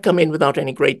had come in without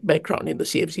any great background in the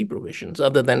CFC provisions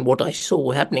other than what I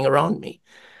saw happening around me.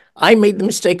 I made the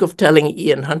mistake of telling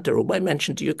Ian Hunter, whom I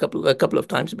mentioned to you a couple of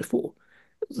times before,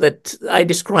 that I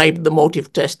described the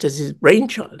motive test as his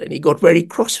brainchild, and he got very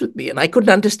cross with me, and I couldn't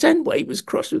understand why he was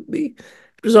cross with me.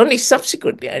 It was only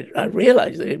subsequently I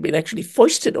realized that it had been actually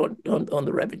foisted on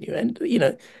the revenue, and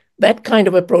that kind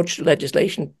of approach to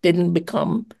legislation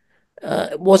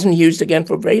wasn't used again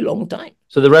for a very long time.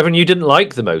 So the revenue didn't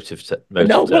like the motive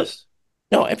test?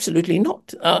 No, absolutely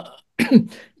not.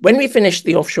 When we finished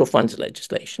the offshore funds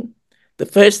legislation, the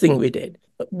first thing we did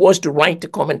was to write a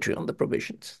commentary on the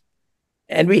provisions.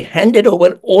 And we handed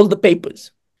over all the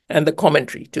papers and the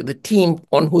commentary to the team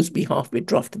on whose behalf we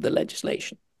drafted the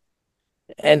legislation.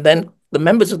 And then the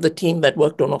members of the team that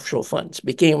worked on offshore funds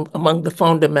became among the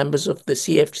founder members of the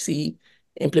CFC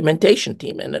implementation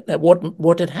team. And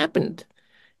what had happened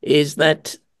is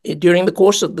that during the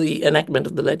course of the enactment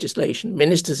of the legislation,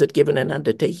 ministers had given an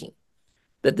undertaking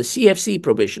that the CFC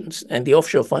provisions and the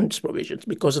offshore funds provisions,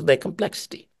 because of their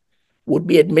complexity, would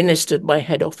be administered by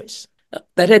head office.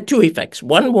 That had two effects.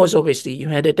 One was obviously you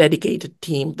had a dedicated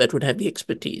team that would have the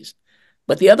expertise.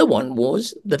 But the other one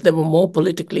was that they were more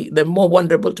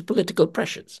vulnerable to political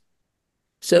pressures.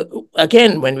 So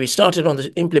again, when we started on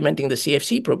implementing the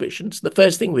CFC provisions, the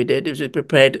first thing we did is we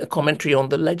prepared a commentary on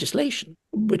the legislation,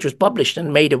 which was published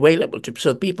and made available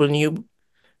so people knew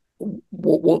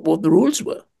what the rules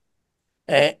were.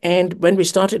 And when we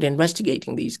started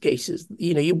investigating these cases,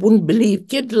 you wouldn't believe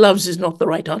kid gloves is not the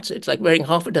right answer. It's like wearing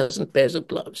half a dozen pairs of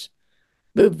gloves.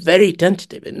 We were very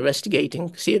tentative in investigating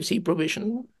CFC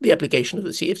provision, the application of the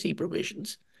CFC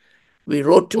provisions. We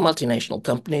wrote to multinational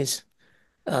companies.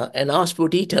 and asked for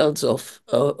details of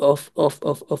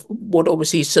what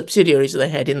overseas subsidiaries they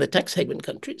had in the tax haven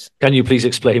countries. Can you please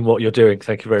explain what you're doing?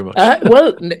 Thank you very much.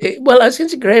 Well, I was going to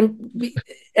say, Graham,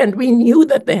 we knew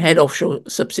that they had offshore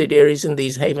subsidiaries in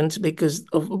these havens because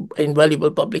of an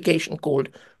invaluable publication called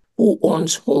 "Who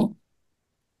Owns Whom."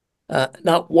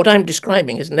 Now, what I'm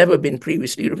describing has never been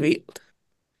previously revealed.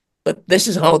 But this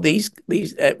is how there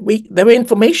were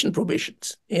information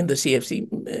provisions in the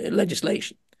CFC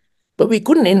legislation, but we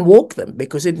couldn't invoke them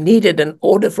because it needed an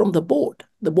order from the Board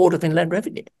of Inland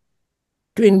Revenue,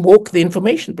 to invoke the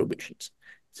information provisions.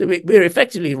 So we're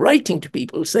effectively writing to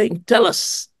people saying, tell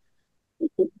us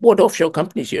what offshore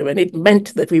companies you have. And it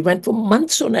meant that we went for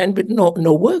months on end with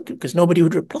no work because nobody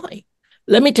would reply.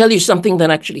 Let me tell you something that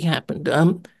actually happened.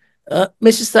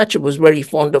 Mrs. Thatcher was very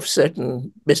fond of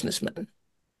certain businessmen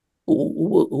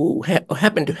who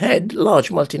happened to head large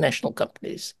multinational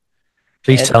companies.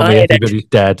 Please tell me everybody's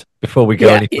dead before we go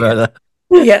any further.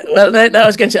 Yeah, well, I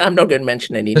was going to say, I'm not going to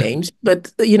mention any names,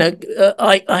 but,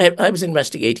 I was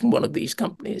investigating one of these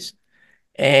companies.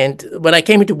 And when I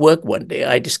came into work one day,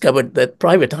 I discovered that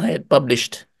Private Eye had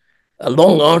published a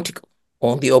long article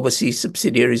on the overseas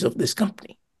subsidiaries of this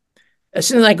company. As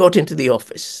soon as I got into the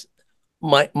office,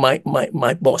 my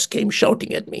boss came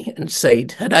shouting at me and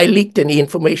said, had I leaked any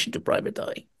information to Private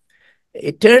Eye?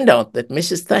 It turned out that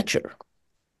Mrs. Thatcher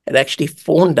had actually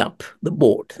phoned up the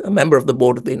board, a member of the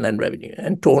board of the Inland Revenue,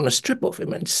 and torn a strip of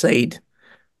him and said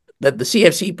that the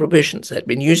CFC provisions had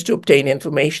been used to obtain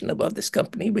information about this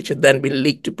company, which had then been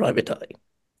leaked to Private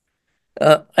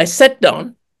Eye. I sat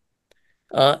down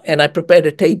and I prepared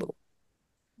a table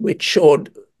which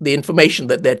showed the information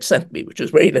that they'd sent me, which was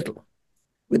very little,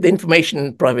 with information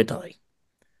in Private Eye.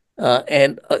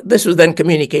 And this was then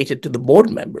communicated to the board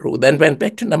member, who then went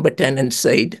back to number 10 and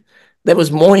said there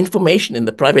was more information in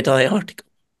the Private Eye article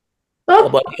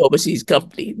about the overseas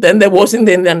company than there was in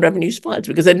the Inland Revenue's files,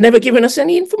 because they'd never given us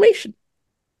any information.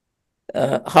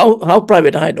 How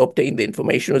Private Eye had obtained the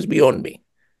information was beyond me.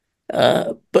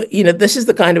 But, this is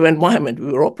the kind of environment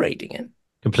we were operating in.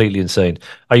 Completely insane.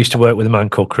 I used to work with a man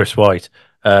called Chris White,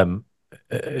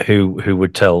 who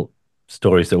would tell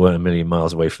stories that weren't a million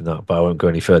miles away from that, but I won't go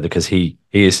any further because he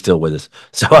is still with us.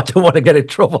 So I don't want to get in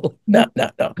trouble. No.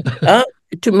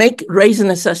 To raise an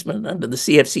assessment under the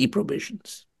CFC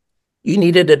provisions, you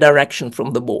needed a direction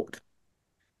from the board.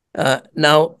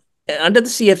 Now, under the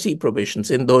CFC provisions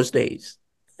in those days,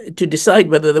 to decide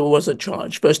whether there was a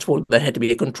charge, first of all, there had to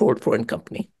be a controlled foreign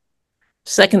company.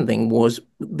 Second thing was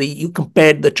you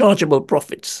compared the chargeable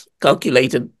profits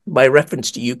calculated by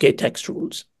reference to UK tax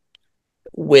rules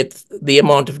with the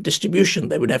amount of distribution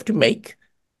they would have to make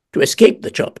to escape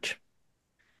the charge.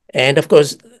 And of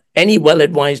course, any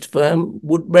well-advised firm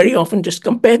would very often just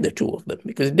compare the two of them,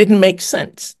 because it didn't make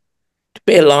sense to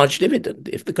pay a large dividend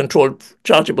if the controlled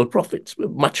chargeable profits were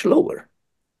much lower.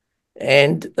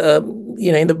 And,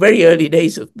 in the very early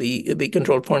days of the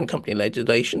controlled foreign company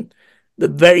legislation, the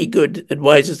very good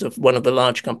advisors of one of the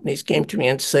large companies came to me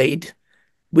and said,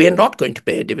 we are not going to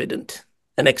pay a dividend,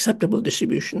 an acceptable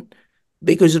distribution,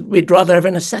 because we'd rather have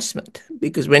an assessment.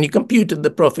 Because when you computed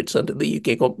the profits under the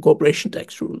UK corporation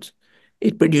tax rules,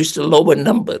 it produced a lower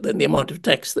number than the amount of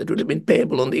tax that would have been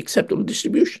payable on the acceptable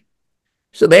distribution.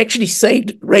 So they actually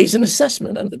said, raise an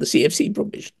assessment under the CFC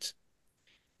provisions.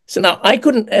 So now I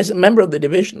couldn't, as a member of the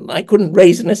division, I couldn't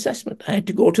raise an assessment. I had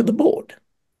to go to the board.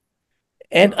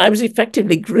 And I was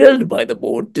effectively grilled by the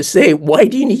board to say, why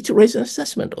do you need to raise an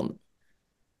assessment on them?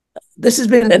 This has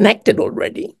been enacted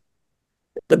already.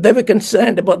 But they were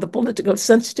concerned about the political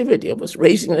sensitivity of us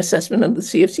raising an assessment under the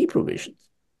CFC provisions.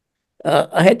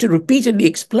 I had to repeatedly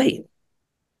explain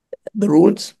the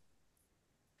rules.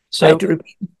 So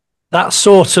that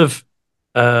sort of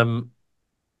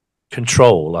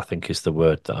control, I think, is the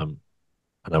word that and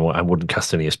I wouldn't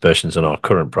cast any aspersions on our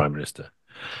current Prime Minister,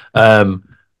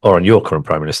 or on your current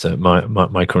Prime Minister.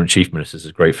 My current Chief Minister is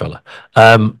a great fella.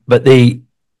 But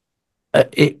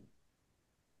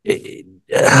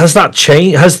has that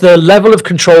changed? Has the level of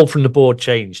control from the board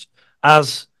changed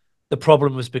as the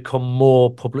problem has become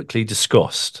more publicly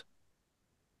discussed?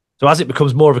 So as it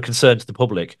becomes more of a concern to the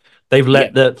public, they've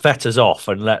let the fetters off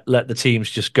and let the teams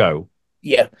just go.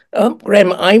 Yeah.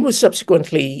 Graham, I was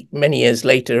subsequently, many years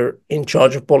later, in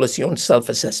charge of policy on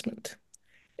self-assessment.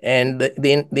 And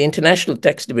the International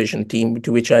Tax Division team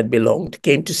to which I'd belonged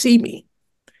came to see me.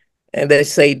 And they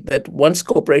said that once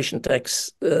corporation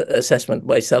tax assessment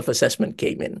by self-assessment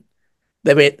came in,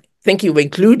 they were thinking of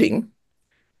including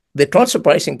the transfer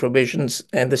pricing provisions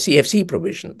and the CFC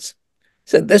provisions.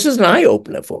 So this is an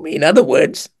eye-opener for me. In other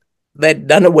words, they'd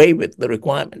done away with the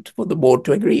requirement for the board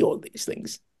to agree all these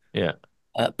things. Yeah.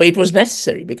 But it was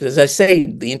necessary because, as I say,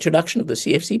 the introduction of the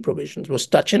CFC provisions was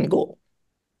touch and go.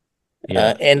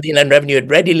 Yeah. And the Inland Revenue had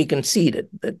readily conceded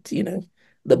that,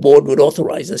 the board would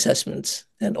authorize assessments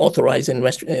and authorize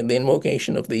the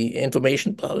invocation of the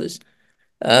information powers.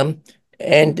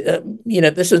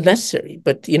 This was necessary.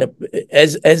 But,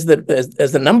 as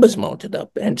the numbers mounted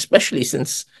up, and especially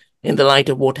since in the light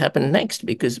of what happened next,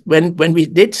 because when we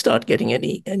did start getting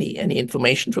any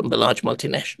information from the large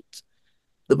multinationals,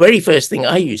 the very first thing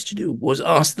I used to do was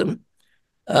ask them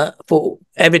for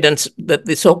evidence that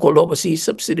the so-called overseas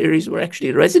subsidiaries were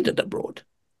actually resident abroad.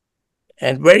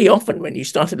 And very often when you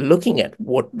started looking at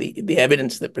what the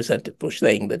evidence they presented for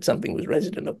saying that something was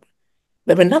resident abroad,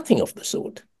 there were nothing of the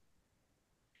sort.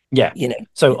 Yeah.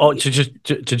 So to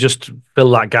just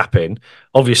fill that gap in,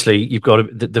 obviously you've got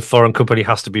the foreign company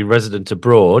has to be resident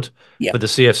abroad for the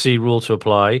CFC rule to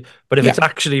apply. But if it's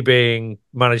actually being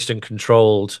managed and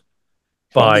controlled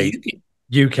by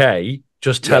UK,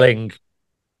 just telling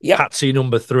Patsy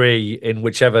number 3 in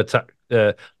whichever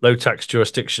low tax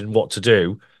jurisdiction what to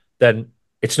do, then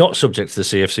it's not subject to the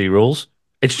CFC rules.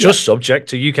 It's just subject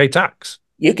to UK tax.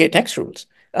 UK tax rules.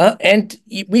 And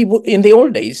in the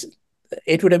old days,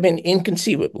 it would have been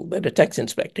inconceivable that a tax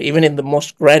inspector, even in the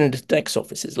most grand tax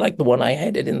offices, like the one I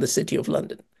headed in the City of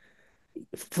London,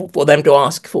 for them to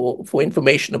ask for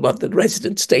information about the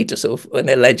resident status of an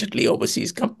allegedly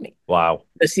overseas company. Wow.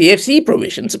 The CFC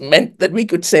provisions meant that we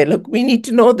could say, look, we need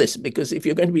to know this because if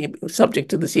you're going to be subject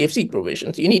to the CFC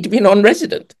provisions, you need to be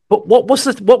non-resident. But what was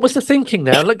the thinking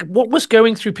there? Like, what was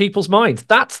going through people's minds?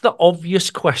 That's the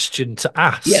obvious question to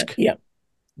ask. Yeah.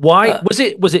 Why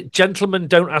was it gentlemen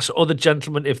don't ask other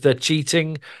gentlemen if they're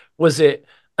cheating? Was it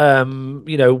we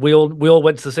all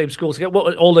went to the same school together?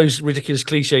 What all those ridiculous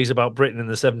cliches about Britain in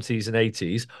the 70s and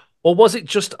 80s? Or was it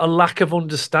just a lack of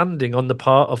understanding on the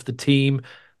part of the team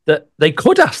that they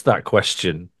could ask that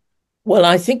question? Well,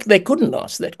 I think they couldn't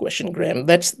ask that question, Graham.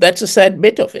 That's a sad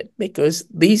bit of it, because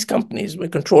these companies were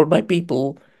controlled by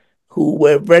people who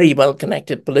were very well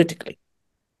connected politically.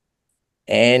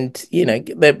 And,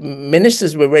 the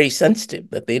ministers were very sensitive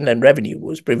that the Inland Revenue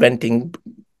was preventing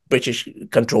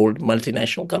British-controlled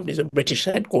multinational companies or British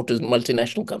headquarters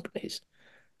multinational companies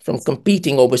from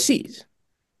competing overseas.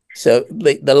 So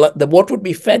what would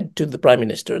be fed to the Prime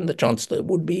Minister and the Chancellor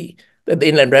would be that the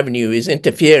Inland Revenue is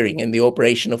interfering in the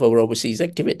operation of our overseas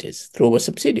activities through our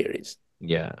subsidiaries.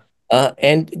 Yeah.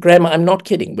 And Graham, I'm not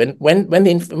kidding. When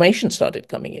the information started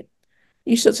coming in,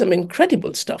 you saw some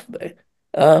incredible stuff there.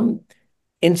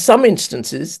 In some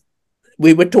instances,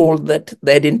 we were told that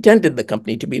they'd intended the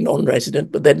company to be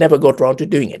non-resident, but they'd never got around to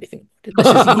doing anything. This is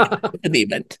years after the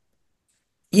event.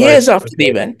 Years after the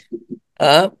event.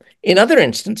 In other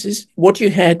instances, what you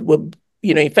had were,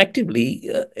 effectively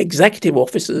executive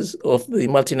officers of the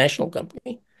multinational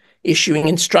company issuing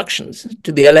instructions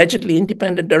to the allegedly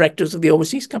independent directors of the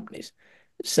overseas companies,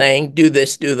 saying, do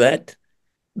this, do that.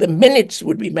 The minutes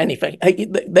would be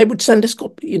manufactured. They would send us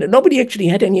copy. Nobody actually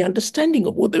had any understanding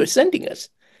of what they were sending us.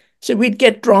 So we'd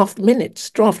get draft minutes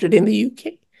drafted in the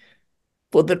UK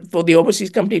for the overseas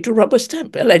company to rubber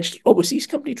stamp, alleged overseas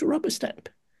company to rubber stamp.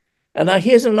 And now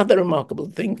here's another remarkable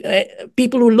thing.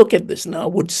 People who look at this now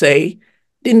would say,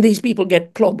 didn't these people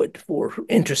get clobbered for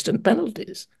interest and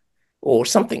penalties or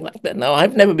something like that? Now,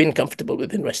 I've never been comfortable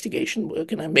with investigation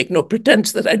work, and I make no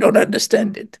pretense that I don't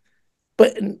understand it.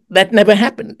 But that never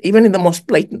happened, even in the most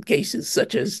blatant cases,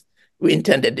 such as we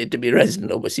intended it to be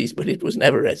resident overseas, but it was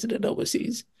never resident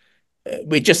overseas.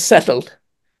 We just settled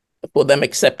for them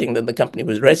accepting that the company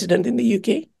was resident in the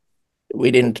UK.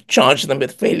 We didn't charge them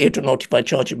with failure to notify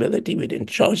chargeability. We didn't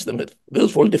charge them with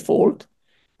willful default.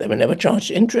 They were never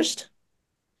charged interest.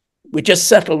 We just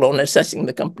settled on assessing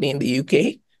the company in the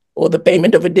UK or the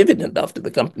payment of a dividend after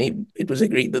it was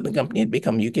agreed that the company had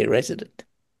become UK resident.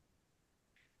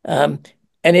 And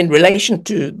in relation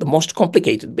to the most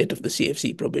complicated bit of the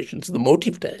CFC provisions, the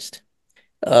motive test,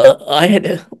 I had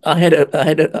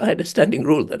a standing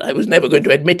rule that I was never going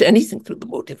to admit anything through the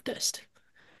motive test,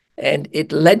 and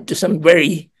it led to some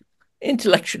very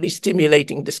intellectually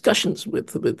stimulating discussions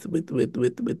with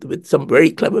some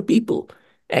very clever people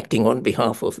acting on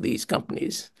behalf of these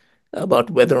companies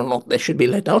about whether or not they should be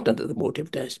let out under the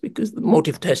motive test, because the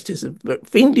motive test is a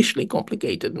fiendishly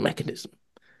complicated mechanism.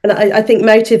 And I think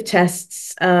motive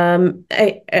tests,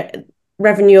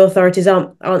 revenue authorities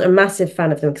aren't a massive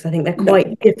fan of them, because I think they're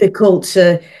quite difficult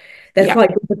to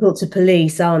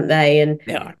police, aren't they? And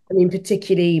I mean,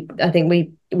 particularly, I think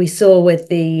we saw with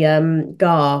the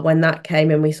GAR when that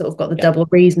came in, we sort of got the double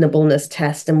reasonableness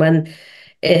test, and when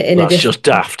that's just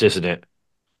daft, isn't it?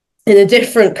 In a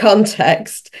different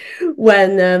context,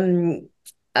 when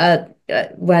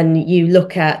when you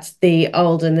look at the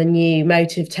old and the new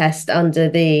motive test under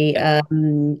the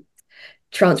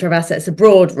transfer of assets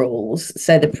abroad rules,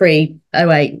 so the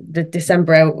pre-08, the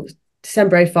December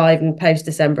 05 and post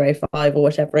December 05 or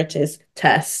whatever it is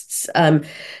tests,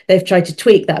 they've tried to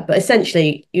tweak that. But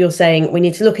essentially, you're saying we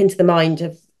need to look into the mind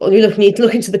of, or you need to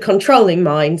look into the controlling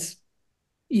minds,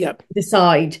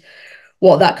 decide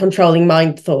what that controlling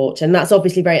mind thought. And that's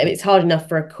obviously it's hard enough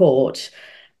for a court.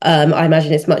 I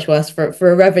imagine it's much worse for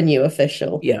a revenue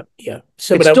official. Yeah.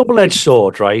 So it's a double-edged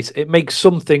sword, right? It makes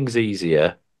some things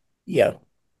easier. Yeah.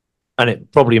 And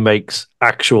it probably makes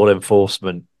actual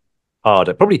enforcement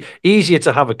harder. Probably easier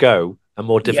to have a go and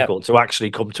more difficult to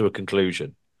actually come to a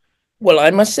conclusion. Well,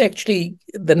 I must say, actually,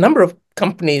 the number of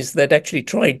companies that actually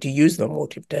tried to use the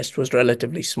motive test was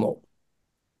relatively small.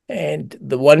 And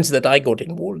the ones that I got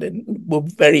involved in were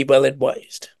very well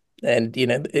advised. And,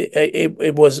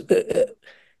 it was,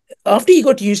 after you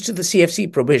got used to the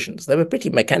CFC provisions, they were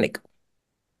pretty mechanical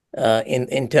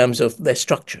in terms of their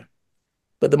structure.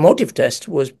 But the motive test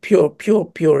was pure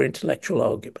intellectual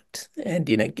argument. And,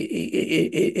 you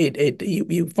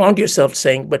found yourself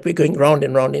saying, but we're going round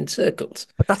and round in circles.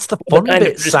 But that's the fun kind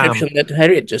bit, of description Sam. that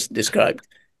Harriet just described.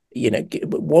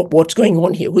 What's going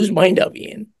on here? Whose mind are we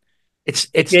in? It's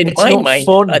my not mind,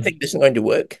 fun. I think this isn't going to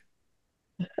work.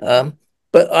 But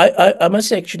I must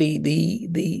say, actually, the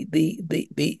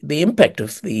impact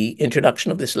of the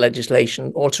introduction of this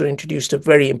legislation also introduced a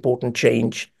very important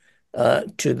change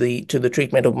to the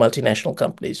treatment of multinational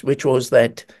companies, which was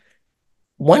that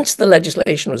once the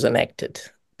legislation was enacted,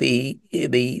 the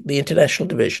international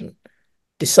division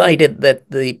decided that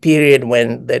the period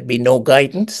when there'd be no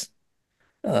guidance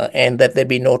and that there'd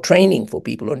be no training for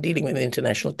people on dealing with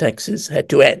international taxes had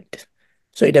to end.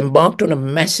 So it embarked on a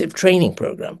massive training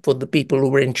program for the people who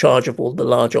were in charge of all the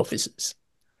large offices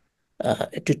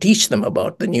to teach them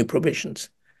about the new provisions.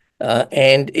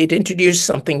 And it introduced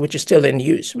something which is still in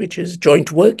use, which is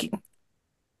joint working.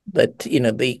 That the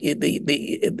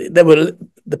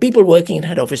people working in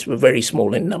head office were very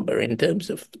small in number in terms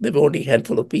of there were only a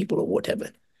handful of people or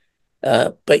whatever.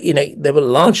 But there were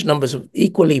large numbers of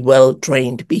equally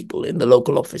well-trained people in the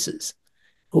local offices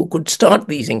who could start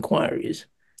these inquiries.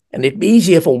 And it'd be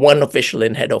easier for one official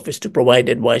in head office to provide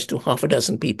advice to half a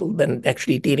dozen people than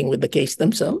actually dealing with the case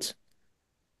themselves.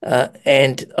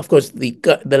 And of course, the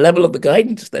level of the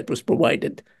guidance that was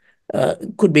provided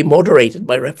could be moderated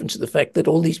by reference to the fact that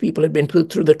all these people had been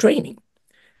put through the training.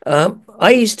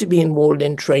 I used to be involved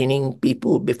in training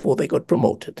people before they got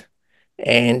promoted.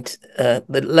 And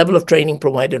the level of training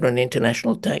provided on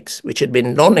international tax, which had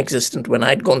been non-existent when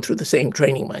I'd gone through the same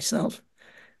training myself,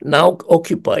 now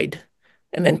occupied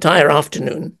an entire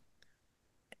afternoon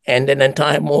and an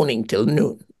entire morning till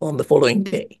noon on the following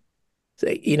day. So,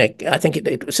 I think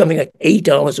it was something like 8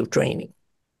 hours of training.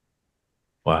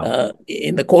 Wow.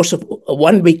 In the course of a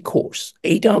 1 week course,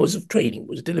 8 hours of training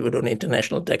was delivered on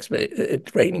international tax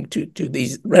training to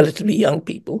these relatively young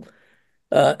people.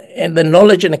 And the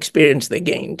knowledge and experience they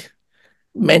gained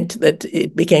meant that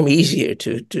it became easier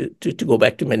to go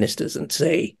back to ministers and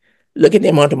say, look at the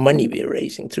amount of money we're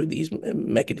raising through these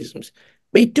mechanisms.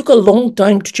 But it took a long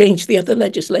time to change the other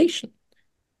legislation.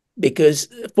 Because,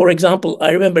 for example,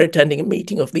 I remember attending a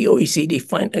meeting of the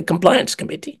OECD Compliance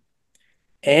Committee.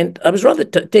 And I was rather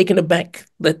taken aback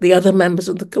that the other members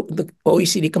of the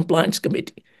OECD Compliance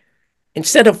Committee,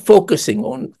 instead of focusing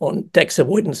on tax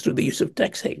avoidance through the use of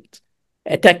tax havens,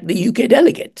 attacked the UK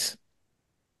delegates.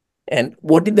 And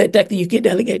what did they attack the UK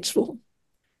delegates for?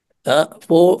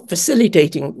 For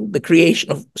facilitating the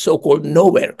creation of so-called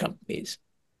nowhere companies,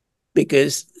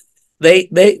 because they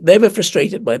were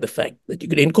frustrated by the fact that you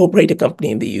could incorporate a company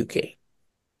in the UK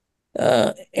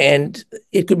and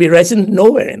it could be resident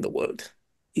nowhere in the world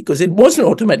because it wasn't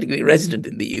automatically resident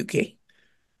in the UK.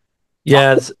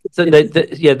 Yeah, so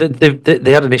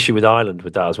they had an issue with Ireland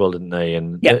with that as well, didn't they?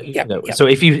 And so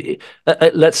if you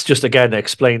let's just again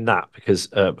explain that, because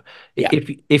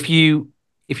if you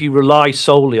rely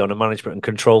solely on a management and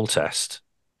control test,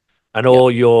 and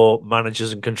all your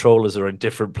managers and controllers are in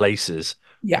different places,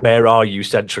 where are you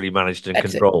centrally managed and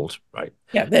controlled? Right?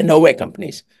 Yeah, they're nowhere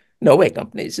companies, and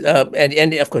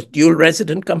of course dual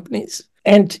resident companies.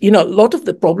 And a lot of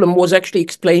the problem was actually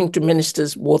explaining to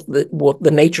ministers what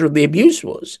the nature of the abuse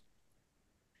was.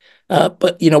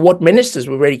 But what ministers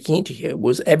were very keen to hear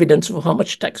was evidence of how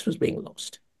much tax was being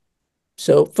lost.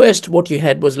 So first, what you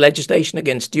had was legislation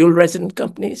against dual resident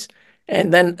companies,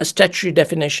 and then a statutory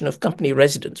definition of company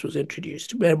residence was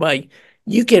introduced, whereby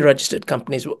UK registered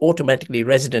companies were automatically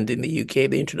resident in the UK,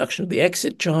 the introduction of the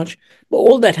exit charge. But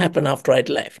all that happened after I'd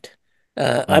left.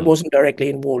 I wasn't directly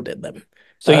involved in them.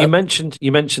 So you mentioned the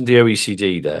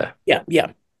OECD there. Yeah.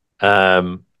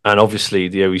 And obviously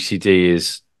the OECD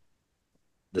is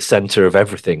the center of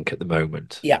everything at the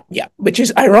moment. Yeah, which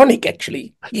is ironic,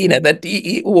 actually.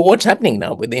 That what's happening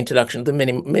now with the introduction of the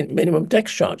minimum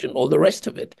tax charge and all the rest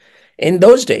of it. In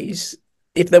those days,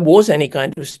 if there was any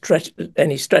kind of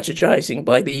any strategizing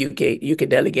by the UK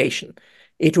delegation,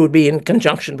 it would be in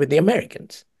conjunction with the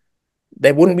Americans.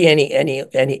 There wouldn't be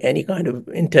any kind of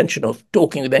intention of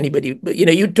talking with anybody. But,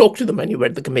 you'd talk to them when you were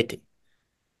at the committee.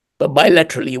 But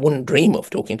bilaterally, you wouldn't dream of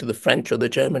talking to the French or the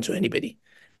Germans or anybody.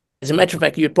 As a matter of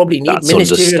fact, you'd probably need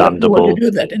ministerial approval to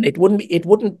do that, and it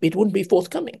wouldn't be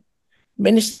forthcoming.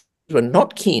 Ministers were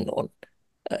not keen on.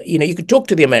 You could talk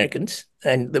to the Americans,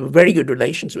 and there were very good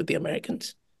relations with the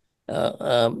Americans,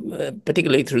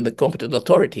 particularly through the competent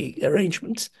authority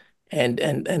arrangements and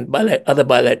other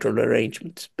bilateral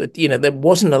arrangements. But there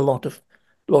wasn't a lot of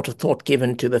thought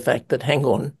given to the fact that, hang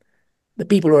on, the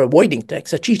people who are avoiding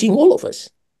tax are cheating all of us.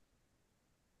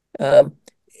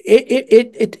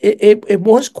 It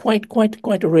was quite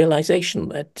a realization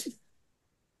that.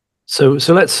 So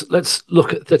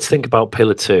let's think about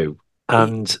Pillar 2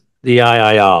 and the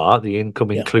IIR, the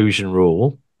Income Inclusion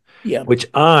Rule, which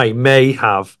I may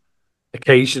have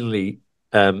occasionally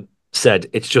said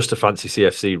it's just a fancy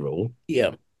CFC rule.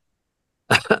 Yeah.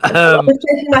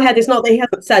 In my head, it's not that he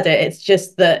hasn't said it; it's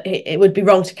just that it would be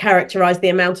wrong to characterize the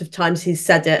amount of times he's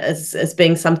said it as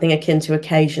being something akin to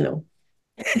occasional.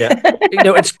 Yeah,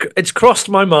 it's crossed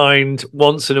my mind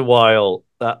once in a while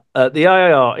that the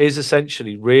IIR is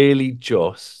essentially really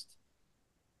just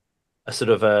a sort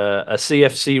of a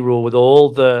CFC rule with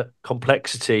all the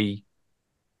complexity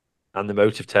and the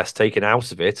motive test taken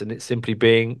out of it, and it's simply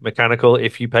being mechanical.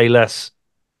 If you pay less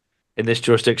in this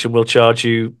jurisdiction, we'll charge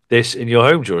you this in your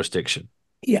home jurisdiction.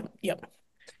 Yeah.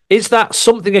 Is that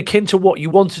something akin to what you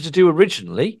wanted to do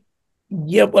originally?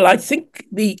 Yeah, well, I think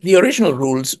the original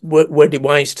rules were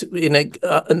devised in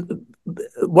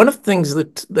one of the things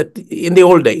that in the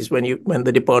old days when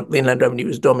the Inland Revenue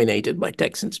was dominated by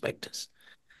tax inspectors,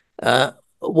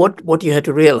 what you had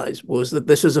to realize was that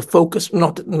this was a focus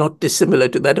not dissimilar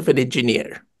to that of an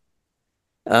engineer.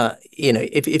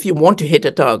 If you want to hit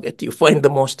a target, you find the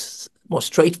most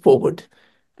straightforward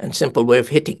and simple way of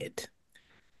hitting it.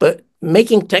 But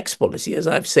making tax policy, as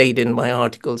I've said in my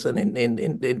articles and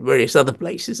in various other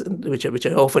places, and which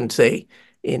I often say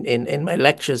in my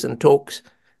lectures and talks,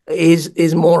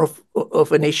 is more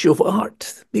of an issue of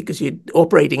art, because you're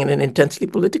operating in an intensely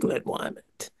political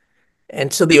environment.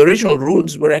 And so the original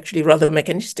rules were actually rather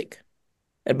mechanistic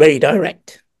and very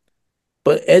direct.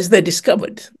 But as they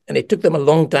discovered, and it took them a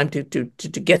long time to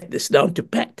get this down to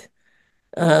pat,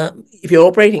 if you're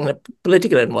operating in a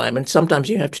political environment, sometimes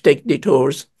you have to take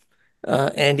detours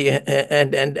and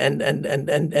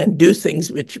do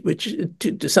things which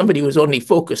to somebody who's only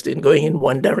focused in going in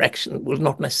one direction will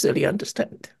not necessarily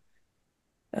understand.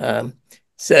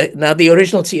 So now the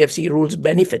original CFC rules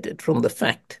benefited from the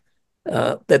fact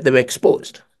that they were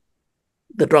exposed.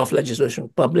 The draft legislation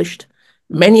published.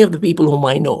 Many of the people whom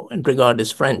I know and regard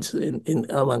as friends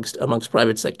amongst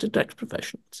private sector tax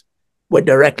professionals were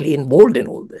directly involved in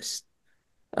all this.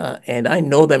 And I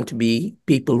know them to be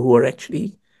people who are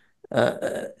actually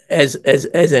as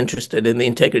interested in the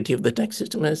integrity of the tax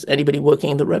system as anybody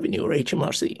working in the revenue or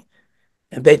HMRC.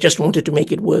 And they just wanted to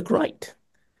make it work right.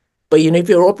 But if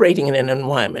you're operating in an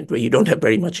environment where you don't have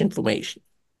very much information,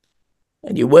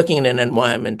 and you're working in an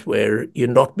environment where you're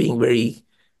not being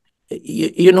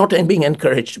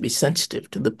encouraged to be sensitive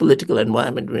to the political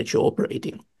environment in which you're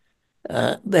operating,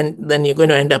 then you're going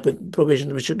to end up with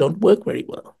provisions which don't work very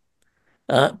well.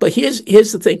 But here's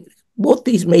the thing. Both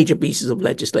these major pieces of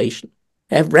legislation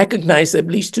have recognized at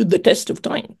least to the test of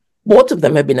time. Both of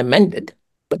them have been amended,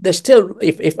 but they're still,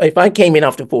 if I came in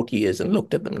after 40 years and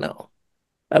looked at them now,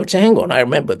 I would say, hang on, I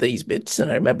remember these bits and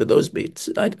I remember those bits.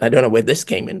 I don't know where this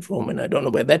came in from and I don't know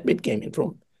where that bit came in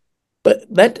from. But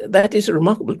that is a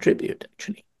remarkable tribute,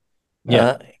 actually.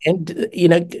 Yeah. And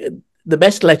the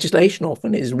best legislation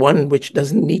often is one which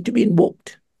doesn't need to be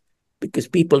invoked because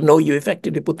people know you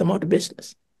effectively put them out of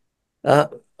business.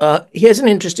 Here's an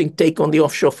interesting take on the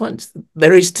offshore funds.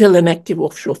 There is still an active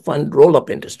offshore fund roll-up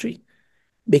industry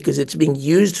because it's being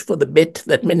used for the bit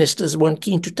that ministers weren't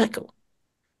keen to tackle.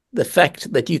 The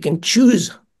fact that you can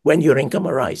choose when your income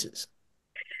arises.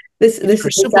 This is a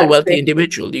super wealthy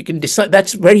individual. You can decide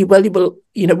that's very valuable.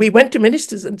 We went to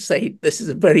ministers and say this is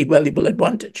a very valuable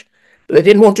advantage, but they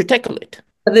didn't want to tackle it.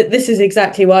 This is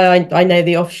exactly why I know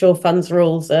the offshore funds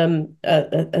rules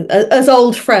as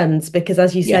old friends, because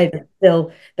as you say,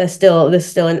 there's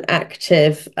still an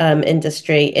active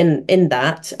industry in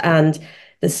that, and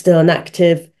there's still an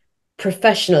active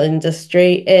professional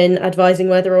industry in advising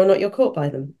whether or not you're caught by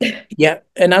them. Yeah,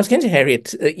 and I was going to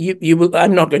Harriet. You will.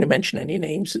 I'm not going to mention any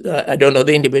names. I don't know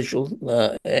the individual,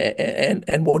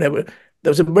 and whatever. There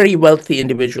was a very wealthy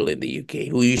individual in the UK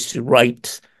who used to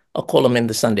write a column in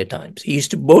the Sunday Times. He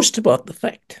used to boast about the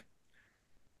fact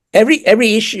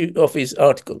every issue of his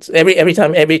articles, every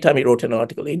time he wrote an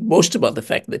article, he'd boast about the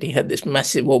fact that he had this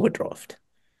massive overdraft.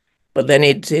 But then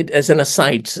he'd as an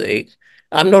aside, say,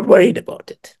 "I'm not worried about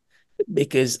it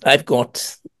because I've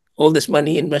got all this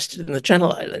money invested in the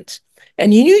Channel Islands."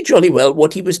 And he knew jolly well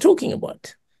what he was talking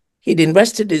about. He'd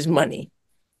invested his money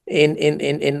in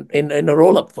a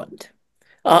roll-up fund.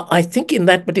 I think in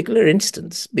that particular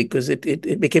instance, because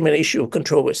it became an issue of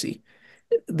controversy,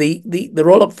 the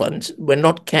roll-up funds were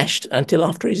not cashed until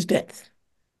after his death.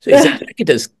 So his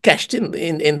executors cashed in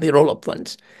the roll-up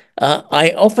funds.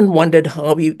 I often wondered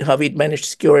how he'd managed to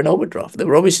secure an overdraft. They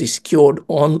were obviously secured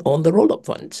on the roll-up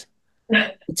funds,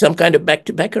 some kind of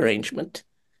back-to-back arrangement.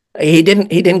 He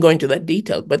didn't go into that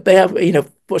detail, but they have,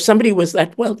 for somebody who was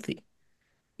that wealthy,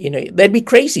 they'd be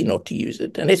crazy not to use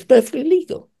it, and it's perfectly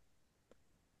legal.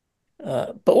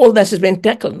 But all this has been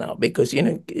tackled now because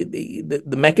the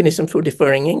mechanism for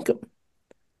deferring income.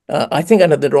 I think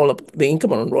under the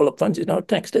income on roll-up funds is now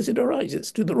taxed as it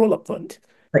arises to the roll-up fund.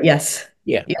 But yes.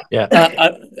 Yeah.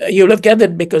 Yeah. You'll have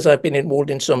gathered because I've been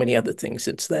involved in so many other things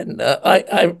since then.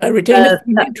 I retain a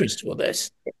interest for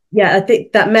this. Yeah, I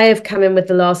think that may have come in with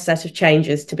the last set of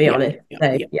changes, to be honest.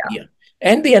 Yeah.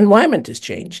 And the environment has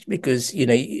changed because,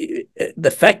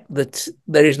 the fact that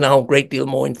there is now a great deal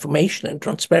more information and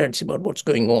transparency about what's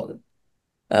going on.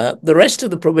 The rest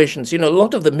of the provisions, a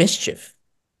lot of the mischief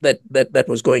that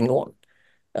was going on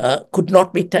could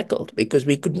not be tackled because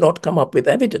we could not come up with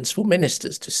evidence for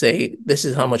ministers to say this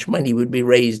is how much money would be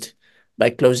raised by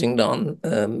closing down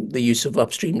the use of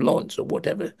upstream lawns or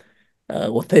whatever,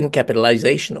 or thin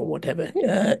capitalization or whatever.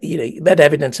 That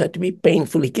evidence had to be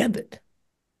painfully gathered.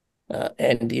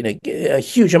 And a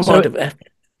huge amount of effort.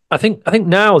 I think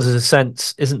now there's a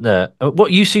sense, isn't there?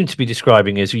 What you seem to be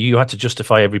describing is you had to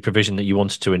justify every provision that you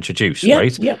wanted to introduce,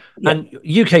 right? Yeah. And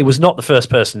UK was not the first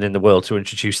person in the world to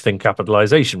introduce thin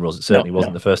capitalization rules. It certainly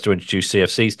wasn't the first to introduce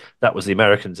CFCs. That was the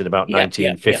Americans in about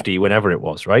 1950, whenever it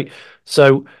was, right?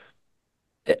 So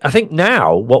I think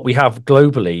now what we have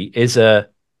globally is a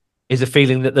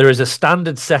feeling that there is a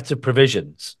standard set of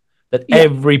provisions that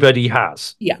everybody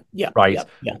has. Right.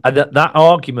 And that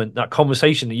argument, that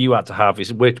conversation that you had to have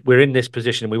is we're in this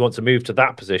position and we want to move to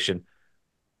that position.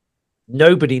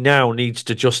 Nobody now needs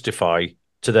to justify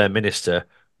to their minister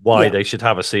why they should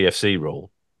have a CFC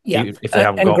rule. If they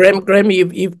haven't got Graham,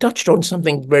 you've touched on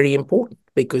something very important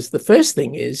because the first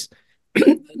thing is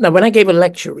now when I gave a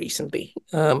lecture recently,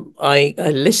 I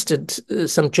listed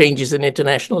some changes in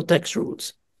international tax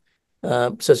rules. So I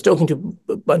was talking to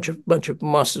a bunch of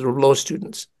Masters of Law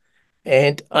students,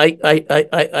 and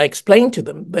I explained to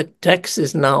them that tax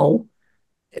has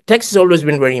always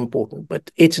been very important,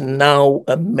 but it's now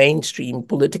a mainstream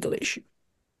political issue.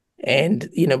 And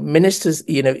ministers,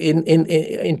 in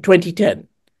 2010,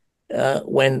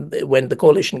 when the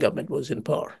coalition government was in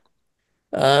power,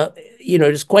 it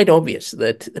was quite obvious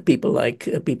that people like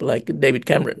David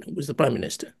Cameron, who was the prime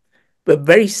minister, were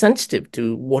very sensitive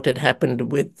to what had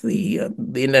happened with the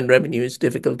Inland Revenue's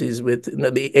difficulties with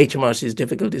the HMRC's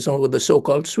difficulties on with the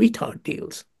so-called sweetheart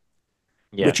deals,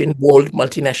 which involved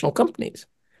multinational companies.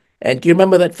 And do you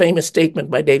remember that famous statement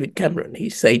by David Cameron?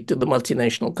 He said to the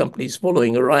multinational companies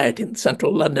following a riot in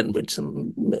central London with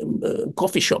some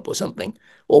coffee shop or something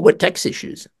over tax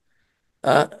issues.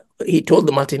 He told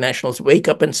the multinationals, wake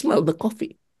up and smell the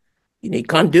coffee. You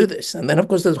can't do this. And then, of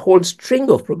course, there's a whole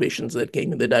string of provisions that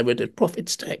came in the diverted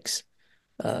profits tax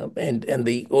and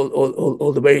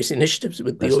all the various initiatives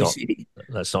with the OECD.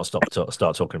 Let's not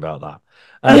start talking about that.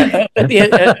 But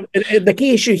the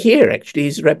key issue here actually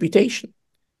is reputation.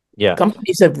 Yeah,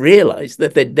 companies have realized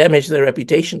that they damage their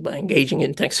reputation by engaging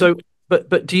in tax. So,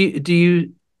 but do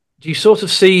you sort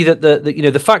of see that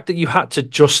the fact that you had to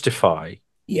justify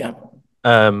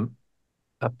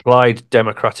applied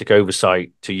democratic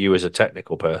oversight to you as a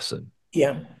technical person.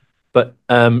 But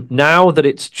now that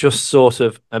it's just sort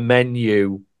of a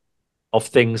menu of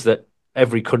things that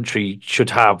every country should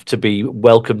have to be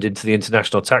welcomed into the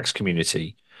international tax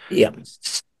community.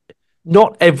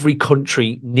 Not every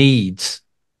country needs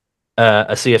a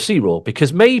CFC rule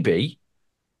because maybe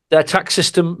their tax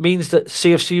system means that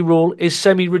CFC rule is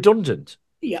semi-redundant.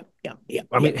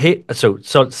 I mean, so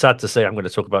sad to say, I'm going to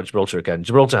talk about Gibraltar again.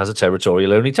 Gibraltar has a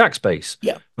territorial-only tax base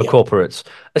for corporates.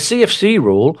 A CFC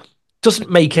rule doesn't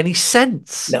make any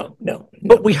sense. No.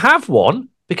 But we have one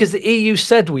because the EU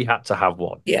said we had to have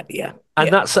one.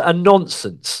 and that's a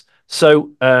nonsense.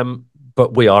 So,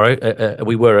 but we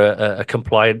were a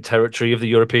compliant territory of the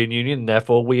European Union, and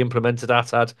therefore we implemented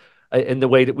ATAD in the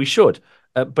way that we should.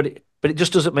 But it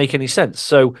just doesn't make any sense.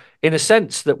 So, in a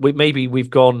sense, that we've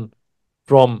gone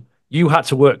from you had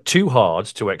to work too hard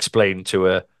to explain to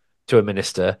a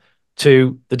minister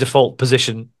to the default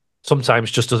position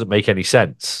sometimes just doesn't make any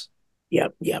sense. Yeah.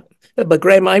 But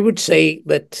Graham, I would say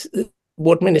that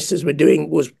what ministers were doing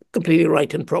was completely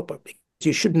right and proper.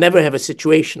 You should never have a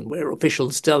situation where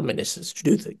officials tell ministers to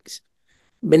do things.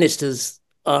 Ministers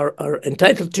are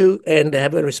entitled to and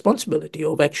have a responsibility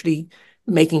of actually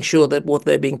making sure that what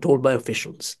they're being told by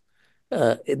officials,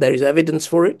 there is evidence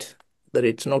for it, that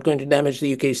it's not going to damage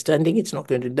the UK's standing, it's not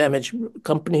going to damage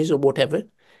companies or whatever.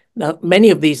 Now,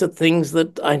 many of these are things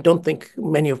that I don't think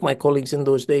many of my colleagues in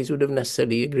those days would have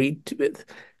necessarily agreed with,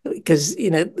 because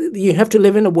you have to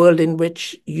live in a world in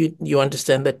which you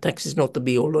understand that tax is not the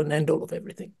be-all and end-all of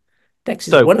everything. Tax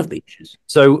is one of the issues.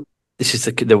 So this is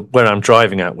where I'm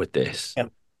driving at with this. Yeah.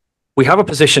 We have a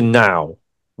position now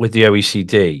with the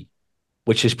OECD,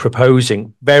 which is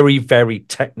proposing very, very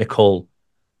technical,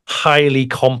 highly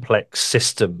complex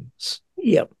systems.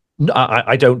 Yeah.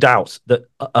 I don't doubt that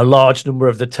a large number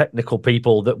of the technical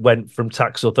people that went from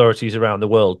tax authorities around the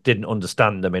world didn't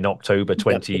understand them in October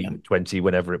 2020,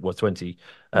 whenever it was,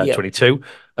 2022,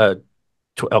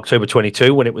 October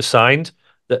 22, when it was signed,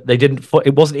 that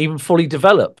it wasn't even fully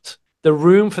developed. The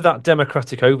room for that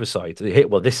democratic oversight,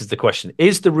 this is the question,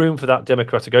 is the room for that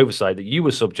democratic oversight that you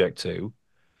were subject to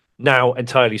now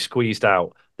entirely squeezed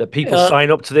out? That people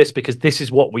sign up to this because this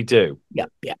is what we do. Yeah.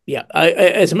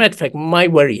 As a matter of fact, my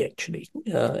worry actually,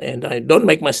 and I don't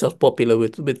make myself popular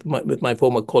with my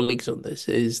former colleagues on this,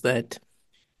 is that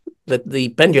the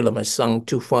pendulum has swung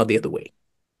too far the other way.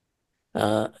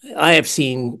 I have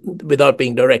seen, without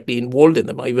being directly involved in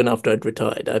them, even after I'd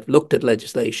retired, I've looked at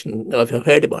legislation, I've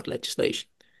heard about legislation,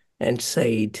 and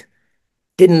said,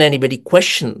 didn't anybody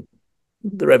question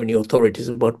the revenue authorities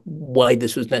about why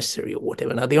this was necessary or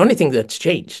whatever? Now, the only thing that's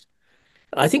changed,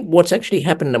 I think what's actually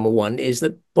happened, number one, is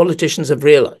that politicians have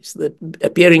realized that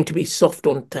appearing to be soft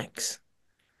on tax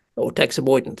or tax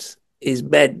avoidance is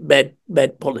bad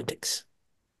politics.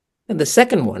 And the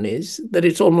second one is that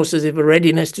it's almost as if a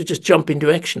readiness to just jump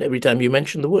into action every time you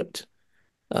mention the word.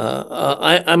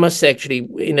 I must say, actually,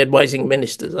 in advising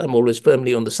ministers, I'm always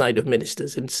firmly on the side of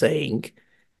ministers in saying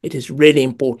it is really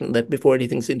important that before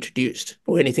anything's introduced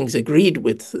or anything's agreed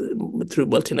with through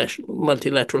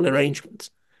multilateral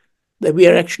arrangements, that we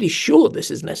are actually sure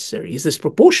this is necessary. Is this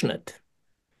proportionate?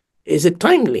 Is it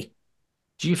timely?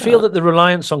 Do you feel that the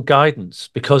reliance on guidance,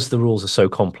 because the rules are so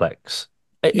complex,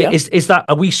 is that,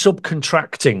 are we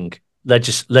subcontracting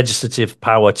legislative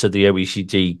power to the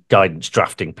OECD guidance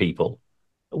drafting people?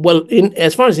 Well,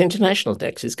 as far as international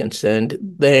tax is concerned,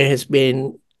 there has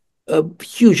been a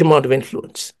huge amount of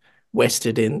influence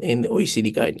vested in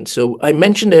OECD guidance. So I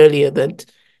mentioned earlier that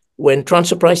when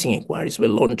transfer pricing inquiries were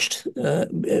launched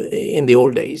in the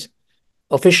old days,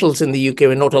 officials in the UK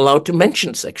were not allowed to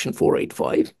mention Section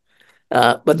 485,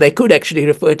 but they could actually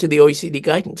refer to the OECD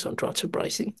guidance on transfer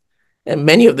pricing. And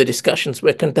many of the discussions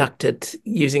were conducted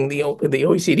using the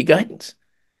OECD guidance.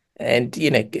 And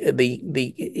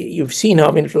you've seen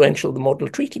how influential the model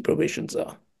treaty provisions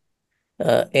are.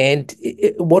 The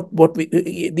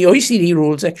OECD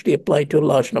rules actually apply to a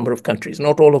large number of countries,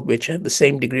 not all of which have the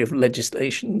same degree of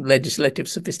legislative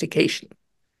sophistication.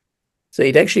 So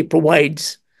it actually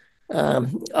provides,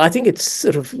 I think it's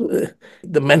sort of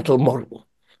the mental model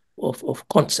of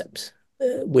concepts,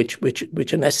 which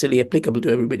are necessarily applicable to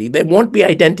everybody. They won't be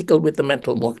identical with the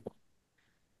mental model,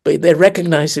 but they're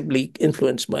recognizably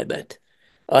influenced by that.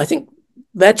 I think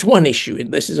that's one issue,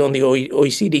 and this is on the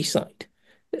OECD side.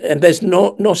 And there's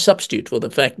no substitute for the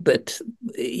fact that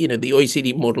the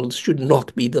OECD models should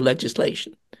not be the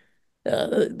legislation.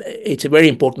 It's very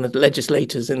important that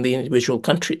legislators in the individual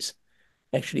countries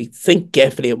actually think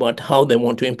carefully about how they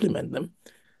want to implement them.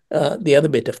 The other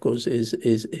bit, of course, is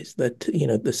that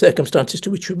the circumstances to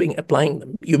which you're applying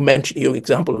them. You mentioned your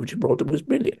example of Gibraltar was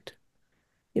brilliant.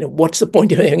 What's the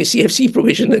point of having a CFC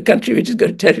provision in a country which has got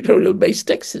a territorial-based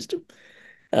tax system?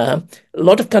 A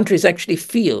lot of countries actually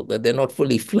feel that they're not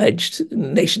fully fledged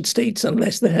nation states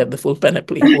unless they have the full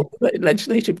panoply of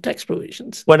legislative tax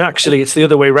provisions. When actually it's the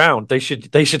other way around. They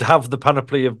should have the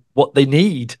panoply of what they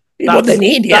need.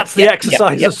 That's the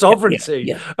exercise of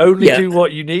sovereignty. Only do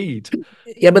what you need.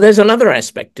 Yeah, but there's another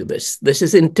aspect to this. This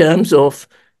is in terms of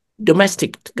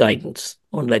domestic guidance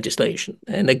on legislation.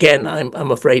 And again,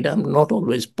 I'm afraid I'm not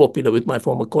always popular with my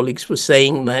former colleagues for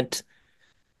saying that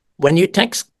when you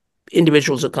tax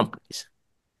individuals or companies,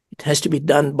 has to be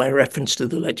done by reference to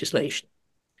the legislation.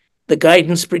 The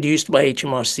guidance produced by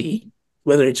HMRC,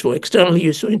 whether it's for external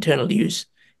use or internal use,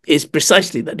 is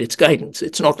precisely that. It's guidance.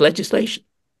 It's not legislation.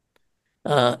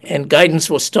 And guidance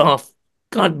for staff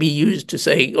can't be used to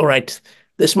say, all right,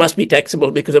 this must be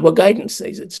taxable because our guidance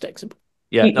says it's taxable.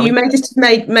 Yeah, you just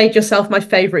made yourself my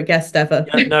favorite guest ever.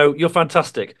 Yeah, no, you're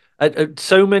fantastic.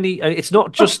 So many. It's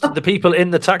not just the people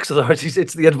in the tax authorities;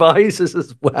 it's the advisors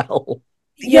as well.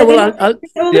 Yeah, well,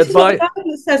 this is what the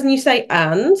guidance says, and you say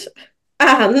and.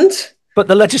 But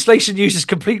the legislation uses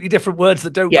completely different words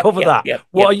that don't cover that.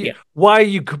 Why are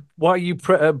you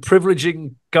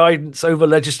privileging guidance over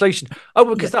legislation?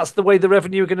 Oh, because that's the way the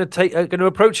revenue are going to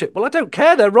approach it. Well, I don't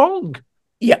care. They're wrong.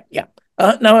 Yeah.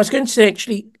 Now, I was going to say,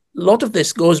 actually, a lot of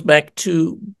this goes back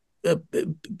to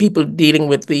people dealing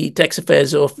with the tax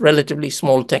affairs of relatively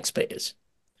small taxpayers.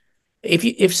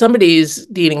 If somebody is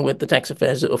dealing with the tax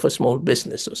affairs of a small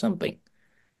business or something,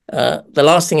 the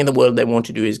last thing in the world they want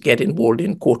to do is get involved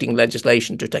in quoting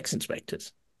legislation to tax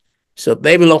inspectors. So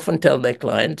they will often tell their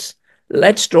clients,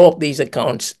 let's draw up these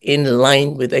accounts in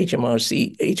line with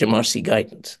HMRC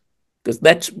guidance, because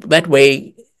that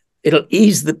way it'll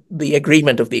ease the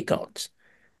agreement of the accounts.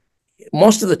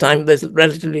 Most of the time, there's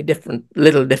relatively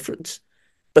little difference,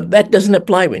 but that doesn't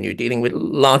apply when you're dealing with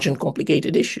large and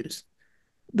complicated issues.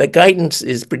 The guidance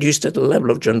is produced at a level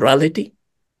of generality,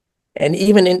 and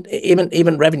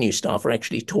even revenue staff are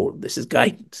actually told this is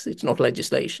guidance; it's not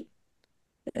legislation.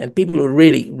 And people who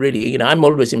really, I'm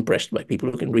always impressed by people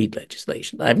who can read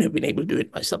legislation. I've never been able to do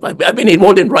it myself. I've been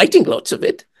involved in writing lots of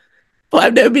it, but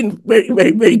I've never been very,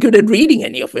 very, very good at reading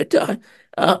any of it. As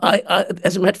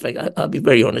a matter of fact, I'll be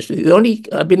very honest with you.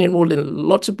 I've been involved in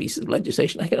lots of pieces of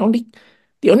legislation. The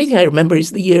only thing I remember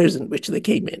is the years in which they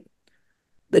came in.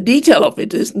 The detail of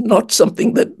it is not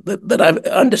something that I've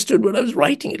understood when I was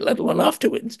writing it, let alone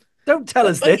afterwards. Don't tell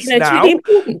us this now. It's really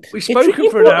important. We've spoken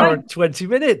for an hour and 20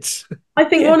 minutes. I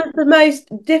think one of the most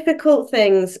difficult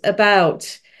things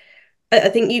about, I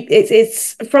think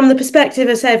it's from the perspective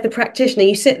of, say, of the practitioner.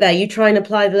 You sit there, you try and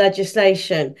apply the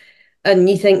legislation, and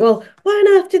you think, well, why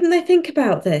on earth didn't they think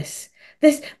about this?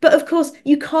 But of course,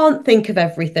 you can't think of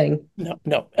everything. No.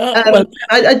 Well,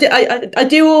 I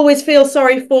do always feel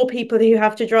sorry for people who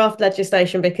have to draft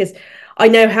legislation, because I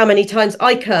know how many times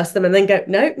I curse them and then go,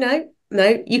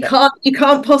 no, you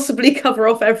can't possibly cover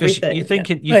off everything. You think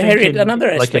Harriet,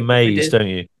 another like a maze, don't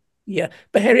you? Yeah,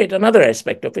 but Harriet, another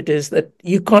aspect of it is that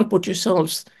you can't put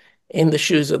yourselves in the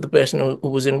shoes of the person who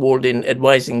was involved in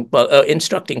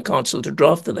instructing counsel to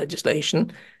draft the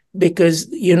legislation, because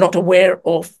you're not aware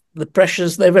of the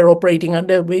pressures they were operating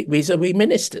under vis-a-vis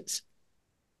ministers.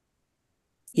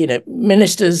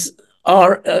 Ministers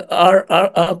are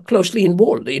closely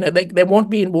involved. They won't